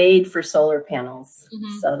they were made for solar panels.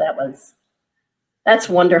 Mm-hmm. So that's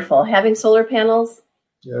wonderful. Having solar panels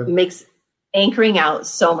makes anchoring out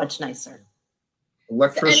so much nicer.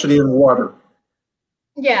 Electricity and water.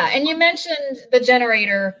 Yeah, and you mentioned the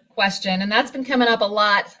generator question, and that's been coming up a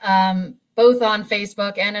lot, both on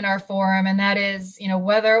Facebook and in our forum, and that is,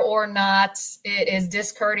 whether or not it is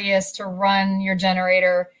discourteous to run your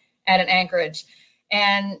generator at an anchorage.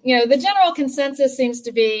 And, the general consensus seems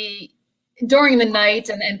to be during the night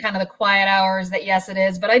and kind of the quiet hours that, yes, it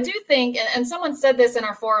is. But I do think, and someone said this in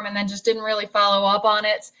our forum and then just didn't really follow up on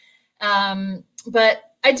it, but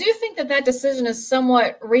I do think that decision is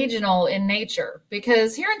somewhat regional in nature,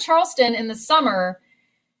 because here in Charleston in the summer,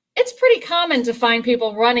 it's pretty common to find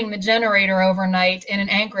people running the generator overnight in an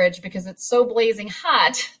anchorage because it's so blazing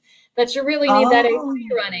hot that you really need that AC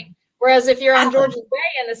running. Whereas if you're on George's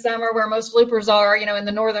Bay in the summer, where most loopers are, in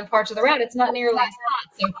the northern parts of the route, it's not nearly as hot.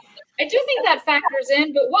 So I do think that factors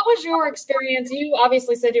in. But what was your experience? You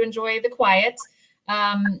obviously said you enjoy the quiet.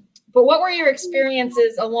 But what were your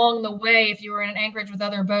experiences along the way if you were in an anchorage with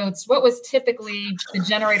other boats? What was typically the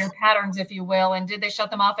generator patterns, if you will? And did they shut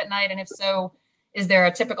them off at night? And if so, is there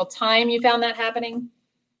a typical time you found that happening?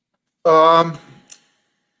 I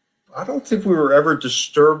don't think we were ever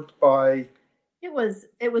disturbed by...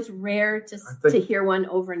 It was rare to hear one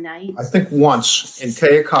overnight. I think once in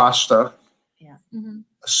Cayo Costa, a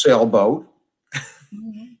sailboat,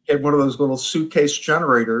 he had one of those little suitcase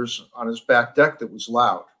generators on his back deck that was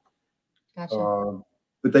loud. Gotcha.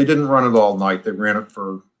 But they didn't run it all night. They ran it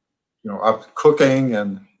for, up cooking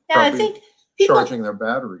and I think charging their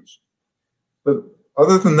batteries. But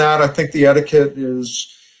other than that, I think the etiquette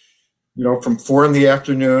is, from 4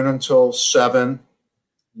 p.m. until 7,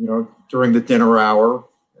 during the dinner hour,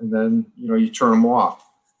 and then, you turn them off.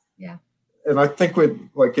 Yeah. And I think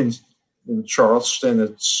in Charleston,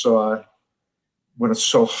 it's when it's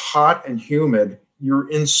so hot and humid, you're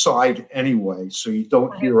inside anyway, so you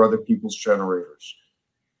don't hear other people's generators.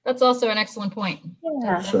 That's also an excellent point.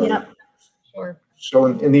 Yeah. Sure. So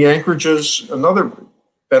in the anchorages, another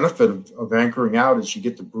benefit of anchoring out is you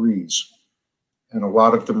get the breeze. And a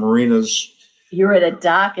lot of the marinas... You're at a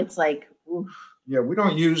dock, it's like, oof. Yeah, we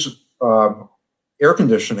don't use air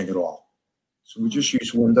conditioning at all. So we just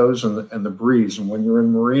use windows and the breeze. And when you're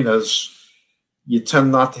in marinas, you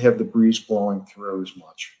tend not to have the breeze blowing through as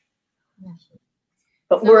much. Yeah.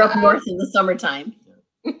 But we're up north in the summertime.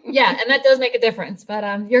 Yeah, and that does make a difference.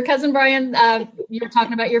 But your cousin Brian, you were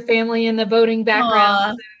talking about your family and the boating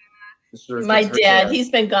background. My dad, he's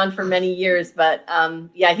been gone for many years, but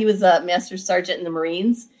he was a master sergeant in the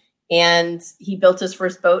Marines. And he built his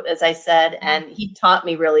first boat, as I said, and he taught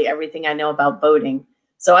me really everything I know about boating.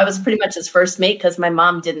 So I was pretty much his first mate because my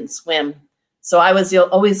mom didn't swim. So I was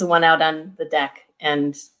always the one out on the deck.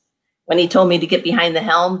 And when he told me to get behind the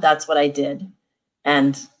helm, that's what I did.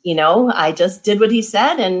 And, I just did what he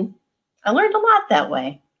said, and I learned a lot that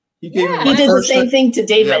way. He did the same thing to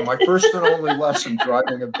David. Yeah, my first and only lesson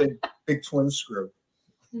driving a big twin screw.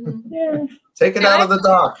 Yeah. Take it out of the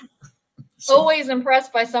dock. Always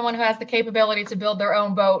impressed by someone who has the capability to build their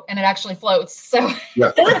own boat and it actually floats. So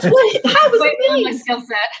yeah. That's what I was my skill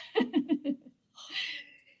set.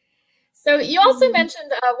 So you also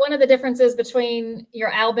mentioned one of the differences between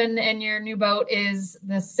your Albin and your new boat is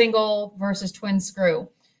the single versus twin screw.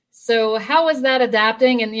 So how is that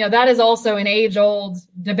adapting? And that is also an age-old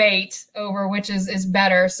debate over which is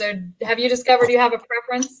better. So have you discovered you have a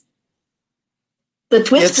preference? The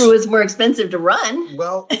twin screw is more expensive to run.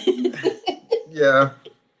 Well, yeah.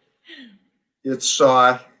 It's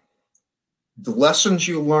the lessons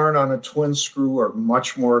you learn on a twin screw are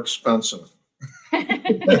much more expensive.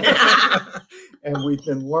 And we've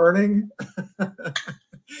been learning.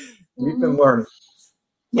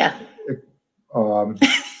 Yeah.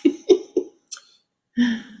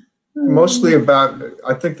 Mostly about,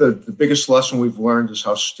 I think the biggest lesson we've learned is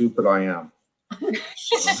how stupid I am.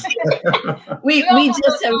 we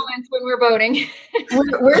just have when we're boating.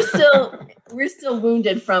 we're still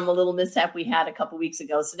wounded from a little mishap we had a couple weeks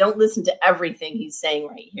ago. So don't listen to everything he's saying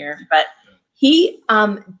right here. But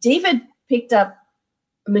David picked up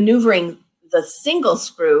maneuvering the single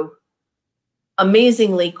screw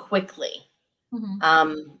amazingly quickly.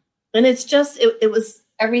 Mm-hmm. And it's just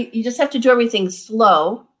you just have to do everything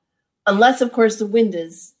slow, unless of course the wind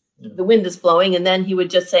is blowing, and then he would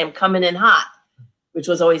just say, "I'm coming in hot," which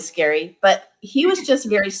was always scary. But he was just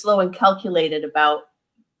very slow and calculated about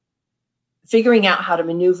figuring out how to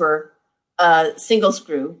maneuver a single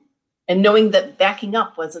screw and knowing that backing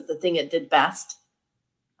up wasn't the thing it did best.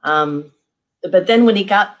 But then when he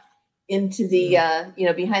got into the,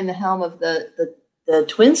 behind the helm of the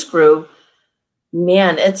twin screw,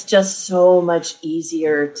 man, it's just so much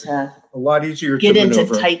easier to get into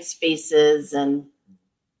tight spaces, and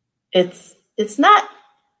it's not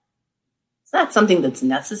something that's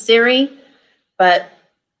necessary, but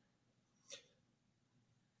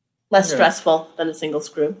less stressful than a single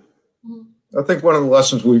screw. I think one of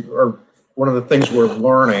the things we're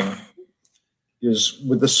learning is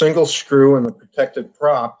with the single screw and the protected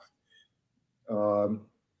prop,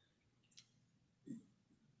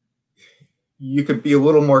 you could be a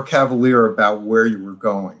little more cavalier about where you were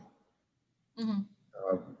going. Mm-hmm.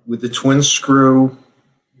 With the twin screw,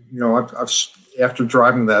 I've after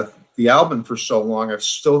driving the Albin for so long, I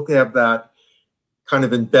still have that kind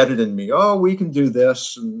of embedded in me. Oh, we can do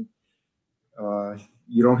this, and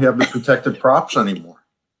you don't have the protected props anymore.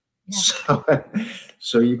 Yeah.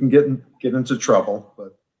 So you can get into trouble.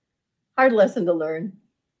 But hard lesson to learn.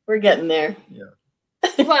 We're getting there. Yeah.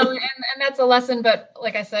 Well, and that's a lesson, but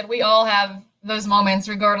like I said, we all have those moments,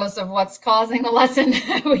 regardless of what's causing the lesson.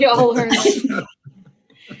 We all learn that.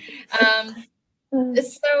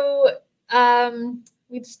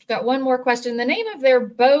 We just got one more question. The name of their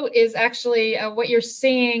boat is actually what you're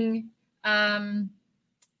seeing right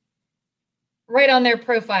on their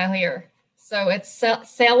profile here. So it's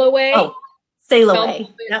Sail Away. Oh, Sail Away.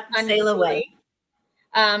 Yep, Sail Away.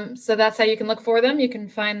 So that's how you can look for them. You can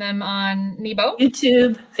find them on Nebo.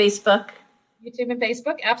 YouTube, Facebook. YouTube and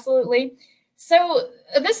Facebook, absolutely. So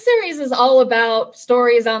this series is all about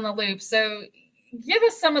stories on the loop. So give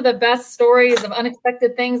us some of the best stories of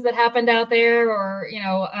unexpected things that happened out there, or,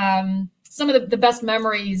 some of the best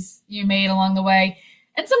memories you made along the way.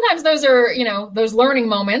 And sometimes those are, those learning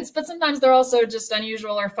moments, but sometimes they're also just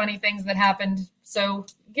unusual or funny things that happened. So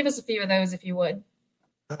give us a few of those if you would.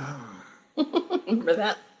 Remember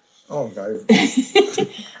that? Oh, guys.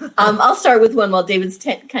 I'll start with one while David's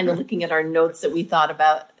kind of looking at our notes that we thought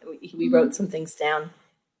about. We wrote some things down.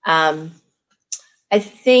 I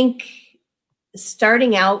think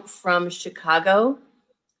starting out from Chicago,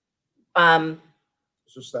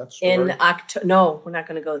 Is this that story? in October. No, we're not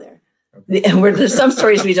going to go there. Okay. There's some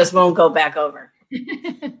stories we just won't go back over.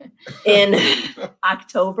 In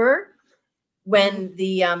October, when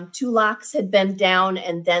the two locks had been down,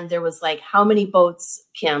 and then there was like, how many boats,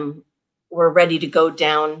 Kim, were ready to go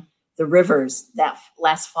down the rivers that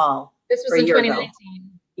last fall? This was in 2019.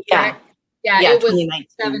 Yeah. Yeah, it was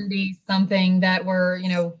 70 something that were,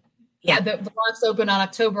 the locks open on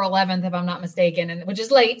October 11th, if I'm not mistaken, and which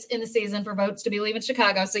is late in the season for boats to be leaving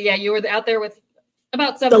Chicago. So yeah, you were out there with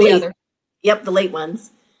about 70 others. Yep, the late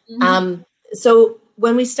ones. Mm-hmm. So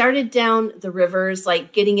when we started down the rivers,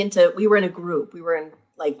 like we were in a group. We were in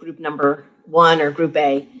like group number 1 or group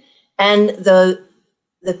A. And the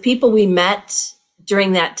people we met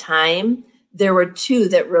during that time, there were 2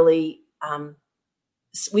 that really,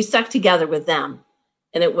 we stuck together with them.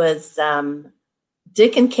 And it was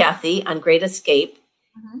Dick and Kathy on Great Escape,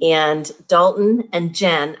 and Dalton and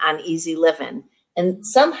Jen on Easy Livin'. And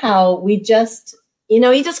somehow we just,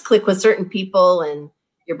 you just click with certain people, and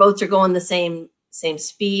your boats are going the same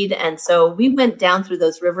speed. And so we went down through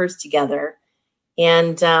those rivers together.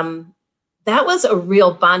 And that was a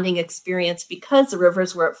real bonding experience because the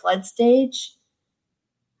rivers were at flood stage.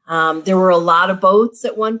 There were a lot of boats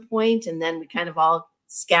at one point, and then we kind of all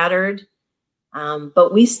scattered.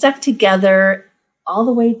 But we stuck together all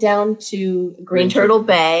the way down to Green Turtle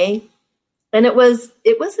Bay. And it was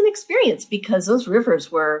an experience because those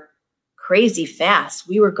rivers were crazy fast.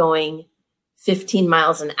 We were going 15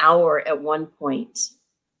 miles an hour at one point,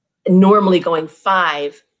 normally going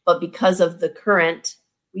 5, but because of the current,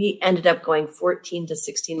 we ended up going 14 to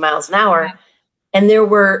 16 miles an hour. Yeah. And there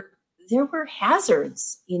were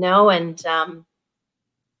hazards, and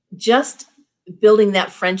just building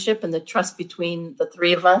that friendship and the trust between the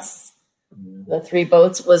 3 of us, the 3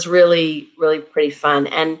 boats, was really, really pretty fun.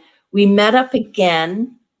 And we met up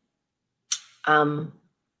again when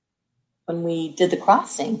we did the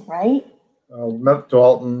crossing, right? Met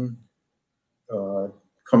Dalton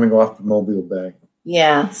coming off the Mobile Bay.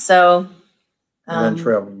 Yeah, so... and then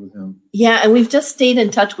traveled with him. Yeah, and we've just stayed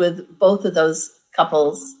in touch with both of those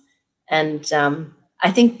couples. And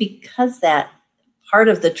I think because that part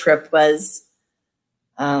of the trip was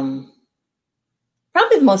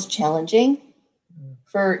probably the most challenging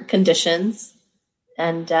for conditions.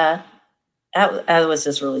 And that was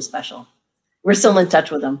just really special. We're still in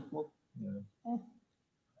touch with them. Yeah.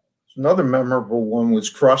 Another memorable one was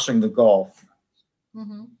crossing the Gulf.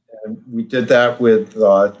 Mm-hmm. And we did that with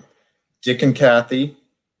Dick and Kathy.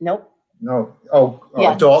 Nope. No. Oh,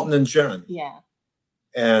 yeah. Dalton and Jen. Yeah.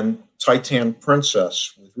 And Titan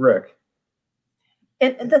Princess with Rick.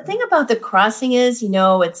 And the thing about the crossing is,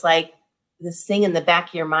 it's like this thing in the back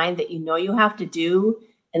of your mind that you have to do,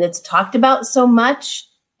 and it's talked about so much,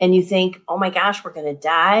 and you think, oh my gosh, we're going to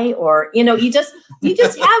die, or you just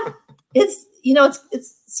have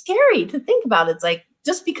it's scary to think about. It's like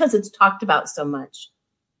just because it's talked about so much,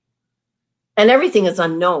 and everything is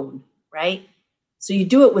unknown, right? So you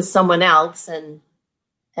do it with someone else, and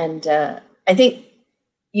I think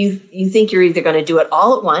you think you're either going to do it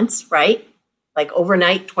all at once, right? Like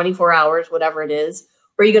overnight, 24 hours, whatever it is,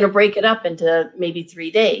 or you're going to break it up into maybe 3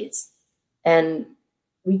 days. And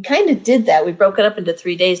we kind of did that. We broke it up into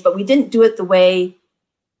 3 days, but we didn't do it the way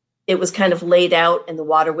it was kind of laid out in the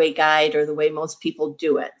Waterway Guide or the way most people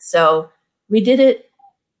do it. So we did it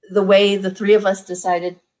the way the 3 of us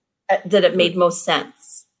decided that it made most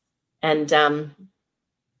sense. And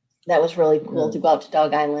that was really cool to go out to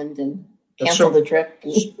Dog Island and cancel the trip.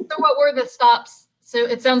 So what were the stops? So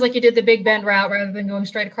it sounds like you did the Big Bend route rather than going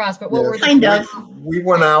straight across, but what were the kind of? We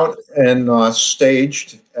went out and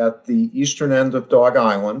staged at the eastern end of Dog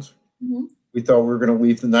Island. Mm-hmm. We thought we were going to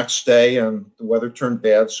leave the next day, and the weather turned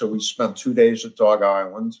bad, so we spent 2 days at Dog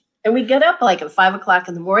Island. And we get up like at 5 o'clock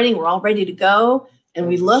in the morning. We're all ready to go, and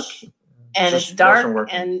we look, and it's dark,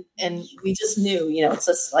 and we just knew, it's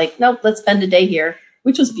just like, nope, let's spend a day here,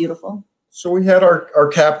 which was beautiful. So we had our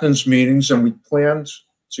captain's meetings, and we planned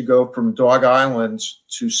to go from Dog Island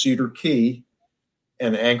to Cedar Key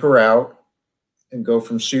and anchor out, and go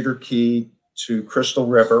from Cedar Key to Crystal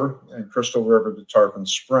River, and Crystal River to Tarpon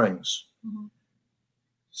Springs. Mm-hmm.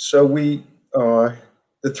 So we,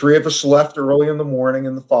 the three of us left early in the morning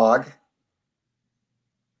in the fog.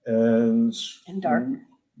 And dark.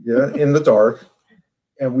 Yeah, in the dark.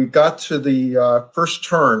 And we got to the first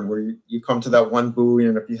turn where you come to that one buoy.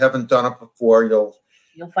 And if you haven't done it before, you'll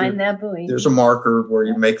find that buoy. There's a marker where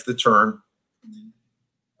you make the turn.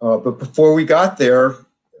 But before we got there,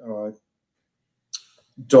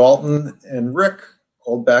 Dalton and Rick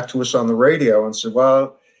called back to us on the radio and said,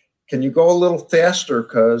 well, can you go a little faster?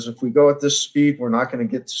 Because if we go at this speed, we're not going to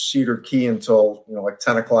get to Cedar Key until, like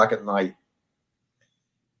 10 o'clock at night.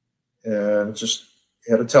 And just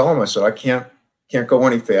had to tell him, I said, I can't go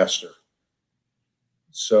any faster.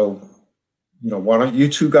 So, why don't you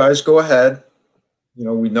two guys go ahead?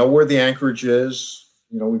 We know where the anchorage is.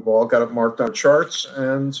 We've all got it marked on charts,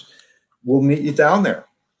 and we'll meet you down there.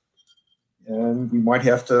 And we might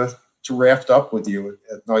have to raft up with you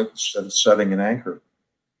at night instead of setting an anchor.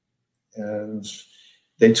 And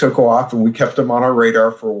they took off, and we kept them on our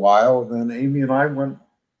radar for a while. And then Amy and I went,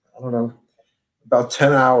 about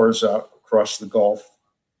 10 hours out across the Gulf.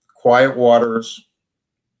 Quiet waters.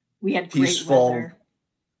 We had peaceful. Great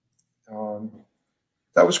weather.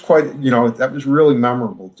 That was quite, that was really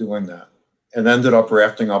memorable doing that. And ended up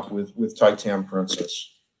rafting up with Titan Princess.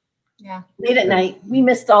 Yeah. Late at night. We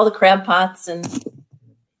missed all the crab pots, and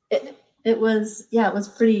it was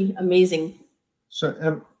pretty amazing. So,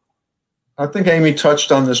 and I think Amy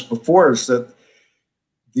touched on this before, is that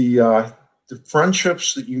the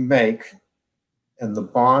friendships that you make and the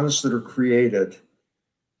bonds that are created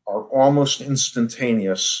are almost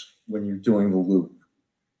instantaneous when you're doing the loop.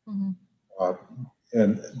 Mm-hmm.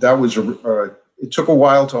 And that was it took a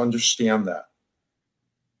while to understand that.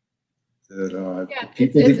 We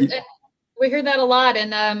hear that a lot,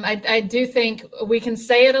 and I do think we can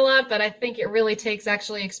say it a lot, but I think it really takes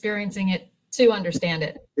actually experiencing it to understand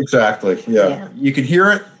it. Exactly. Yeah. You can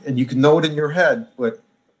hear it and you can know it in your head, but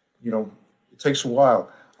it takes a while.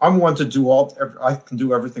 I'm one to I can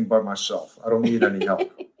do everything by myself. I don't need any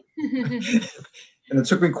help. And it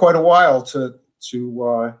took me quite a while to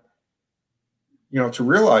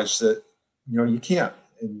realize that, you can't.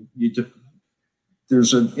 And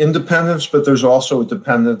there's an independence, but there's also a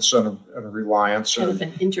dependence and a reliance.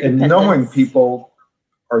 And knowing people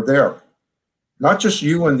are there. Not just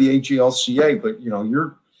you and the AGLCA, but,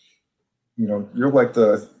 you're like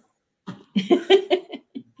the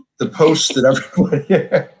post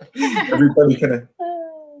that everybody can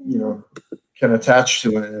attach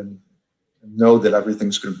to it and know that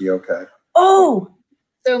everything's going to be okay. Oh,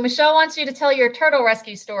 so Michelle wants you to tell your turtle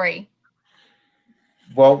rescue story.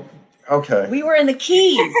 Well, okay. We were in the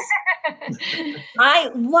Keys.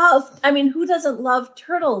 Who doesn't love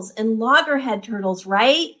turtles and loggerhead turtles,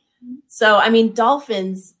 right? So,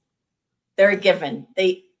 dolphins, they're a given.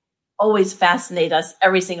 They always fascinate us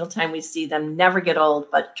every single time we see them, never get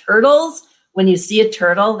old. But turtles, when you see a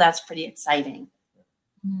turtle, that's pretty exciting.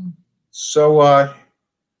 So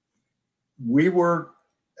we were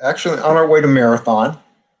actually on our way to Marathon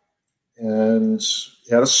and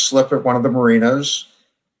had a slip at one of the marinas.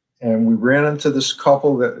 And we ran into this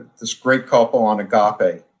great couple on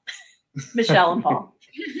Agape. Michelle and Paul.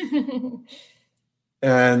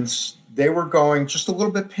 And they were going just a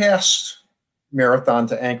little bit past Marathon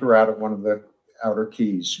to anchor out at one of the outer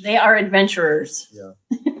keys. They are adventurers. Yeah.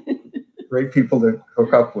 Great people to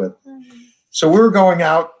hook up with. So we were going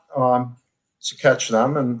out to catch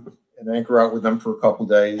them and anchor out with them for a couple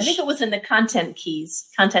days. I think it was in the content key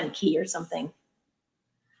or something.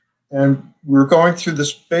 And we were going through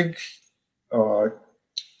this big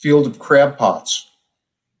field of crab pots.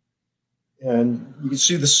 And you can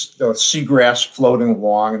see this seagrass floating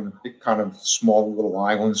along and big kind of small little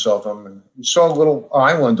islands of them. And we saw a little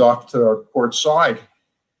island off to our port side.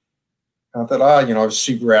 I thought,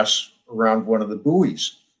 seagrass around one of the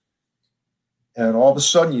buoys. And all of a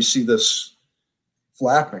sudden you see this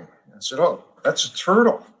flapping. I said, oh, that's a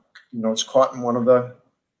turtle. It's caught in one of the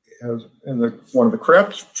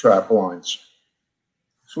crab trap lines.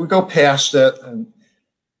 So we go past it, and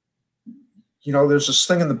there's this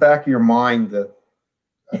thing in the back of your mind that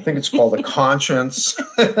I think it's called a conscience.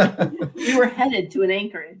 We were headed to an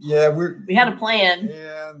anchorage. Yeah, we had a plan.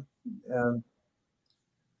 Yeah, and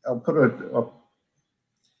I'll put a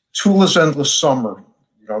Tula's Endless Summer.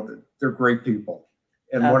 They're great people,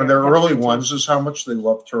 and one of their early ones is how much they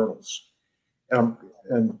love turtles, and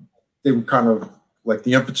they were kind of like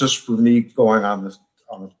the impetus for me going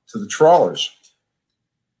to the trawlers.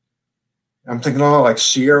 I'm thinking, like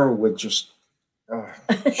Sierra would just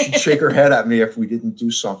she'd shake her head at me if we didn't do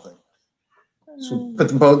something. So put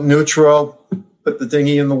the boat neutral, put the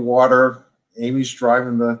dinghy in the water. Amy's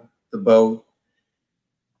driving the boat.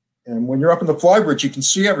 And when you're up in the flybridge, you can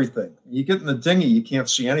see everything. You get in the dinghy, you can't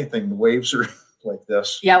see anything. The waves are like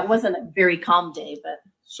this. Yeah, it wasn't a very calm day, but.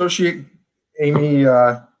 So Amy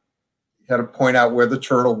had to point out where the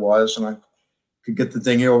turtle was, and I could get the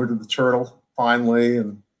dinghy over to the turtle finally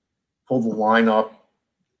and pull the line up,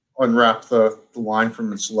 unwrap the line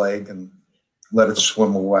from its leg, and let it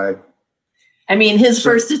swim away. I mean, his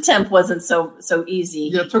first attempt wasn't so easy.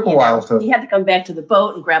 Yeah, it took a while. He had to come back to the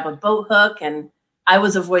boat and grab a boat hook, and I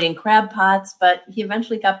was avoiding crab pots, but he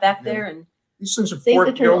eventually got back there and these things are 4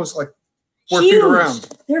 feet around.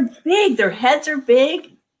 They're big. Their heads are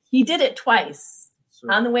big. He did it twice,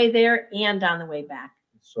 on the way there and on the way back.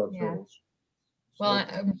 Well,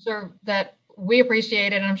 I'm sure that we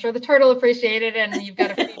appreciate it, and I'm sure the turtle appreciated it, and you've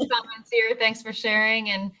got a few comments here. Thanks for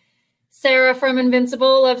sharing. And Sarah from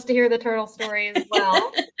Invincible loves to hear the turtle story as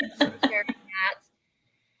well. Sharing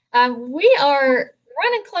that. We are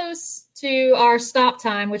running close to our stop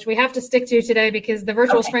time, which we have to stick to today because the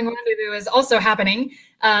virtual spring rendezvous is also happening,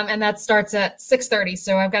 and that starts at 6:30.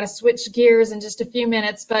 So I've got to switch gears in just a few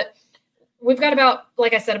minutes, but we've got about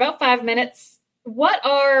 5 minutes. What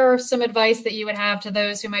are some advice that you would have to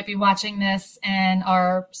those who might be watching this and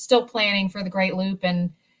are still planning for the Great Loop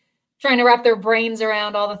and trying to wrap their brains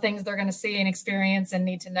around all the things they're going to see and experience and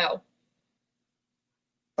need to know?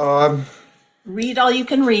 Read all you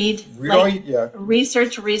can read.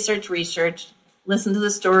 Research. Listen to the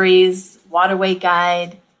stories, Waterway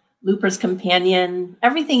Guide, Looper's Companion,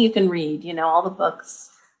 everything you can read, all the books.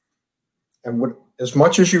 And as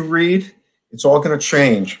much as you read, it's all going to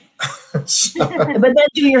change. But then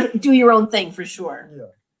do your own thing for sure.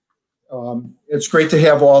 Yeah. It's great to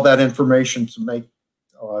have all that information to make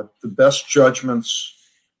the best judgments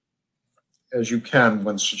as you can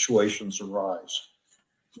when situations arise.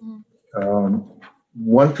 Mm-hmm.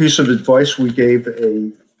 One piece of advice we gave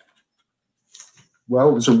it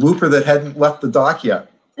was a looper that hadn't left the dock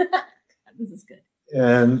yet. This is good.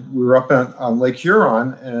 And we were up on Lake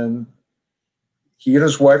Huron, and he and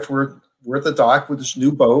his wife were at the dock with this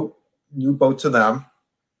new boat to them.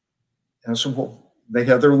 And so they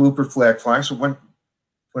had their looper flag flying. So when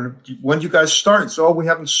do you guys start? So, we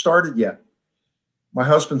haven't started yet. My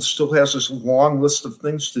husband still has this long list of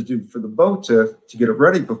things to do for the boat to get it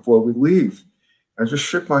ready before we leave. I just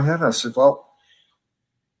shook my head. I said, well,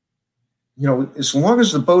 as long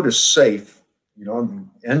as the boat is safe, the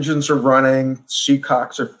engines are running,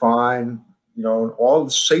 seacocks are fine, and all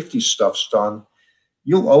the safety stuff's done,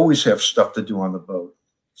 you'll always have stuff to do on the boat.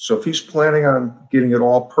 So if he's planning on getting it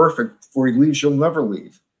all perfect before he leaves, you'll never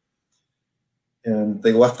leave. And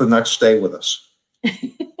they left the next day with us.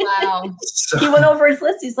 Wow. So, he went over his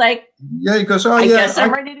list. He's like, yeah, he goes, I guess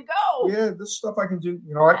I'm ready to go. Yeah, this stuff I can do.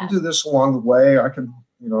 I can do this along the way. I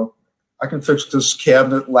can fix this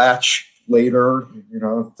cabinet latch later.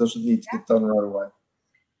 It doesn't need to get done right away.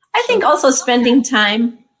 I think also spending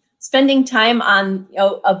time on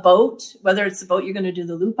a boat, whether it's the boat you're going to do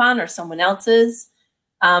the loop on or someone else's,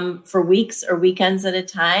 for weeks or weekends at a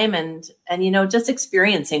time, and just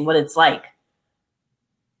experiencing what it's like.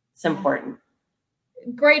 It's important.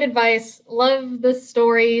 Great advice. Love the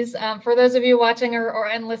stories. For those of you watching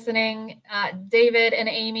and listening, David and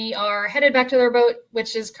Amy are headed back to their boat,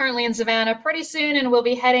 which is currently in Savannah, pretty soon, and we'll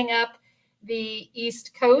be heading up the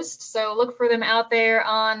East Coast. So look for them out there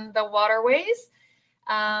on the waterways.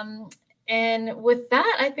 And with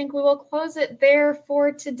that, I think we will close it there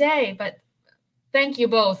for today. But thank you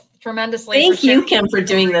both tremendously. Thank you, Kim, for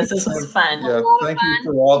doing this. This was fun. Yeah, thank you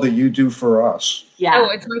for all that you do for us. Yeah. Oh,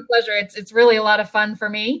 it's my pleasure. It's really a lot of fun for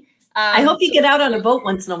me. I hope you get out on a boat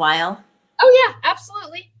once in a while. Oh, yeah,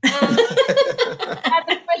 absolutely. I had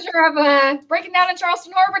the pleasure of breaking down in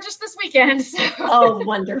Charleston Harbor just this weekend. So. Oh,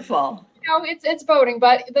 wonderful. It's boating.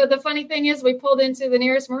 But the funny thing is we pulled into the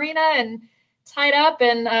nearest marina and tied up,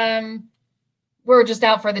 and we're just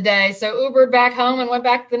out for the day. So Ubered back home and went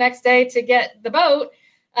back the next day to get the boat.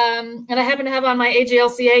 And I happen to have on my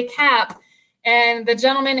AGLCA cap. And the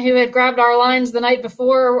gentleman who had grabbed our lines the night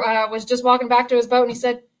before was just walking back to his boat, and he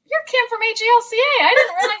said, "You're Kim from HELCA. I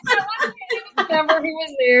didn't realize that was December he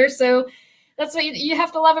was there." So that's what you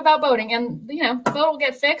have to love about boating. And, the boat will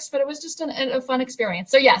get fixed, but it was just a fun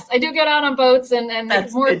experience. So, yes, I do get out on boats and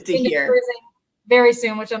that's more good to hear. Cruising very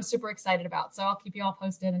soon, which I'm super excited about. So I'll keep you all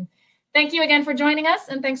posted. And thank you again for joining us.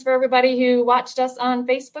 And thanks for everybody who watched us on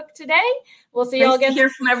Facebook today. We'll see you all again. Nice to hear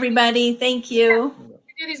from everybody. Thank you.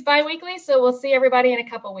 We do these bi-weekly, so we'll see everybody in a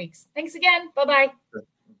couple weeks. Thanks again. Bye-bye.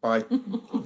 Bye.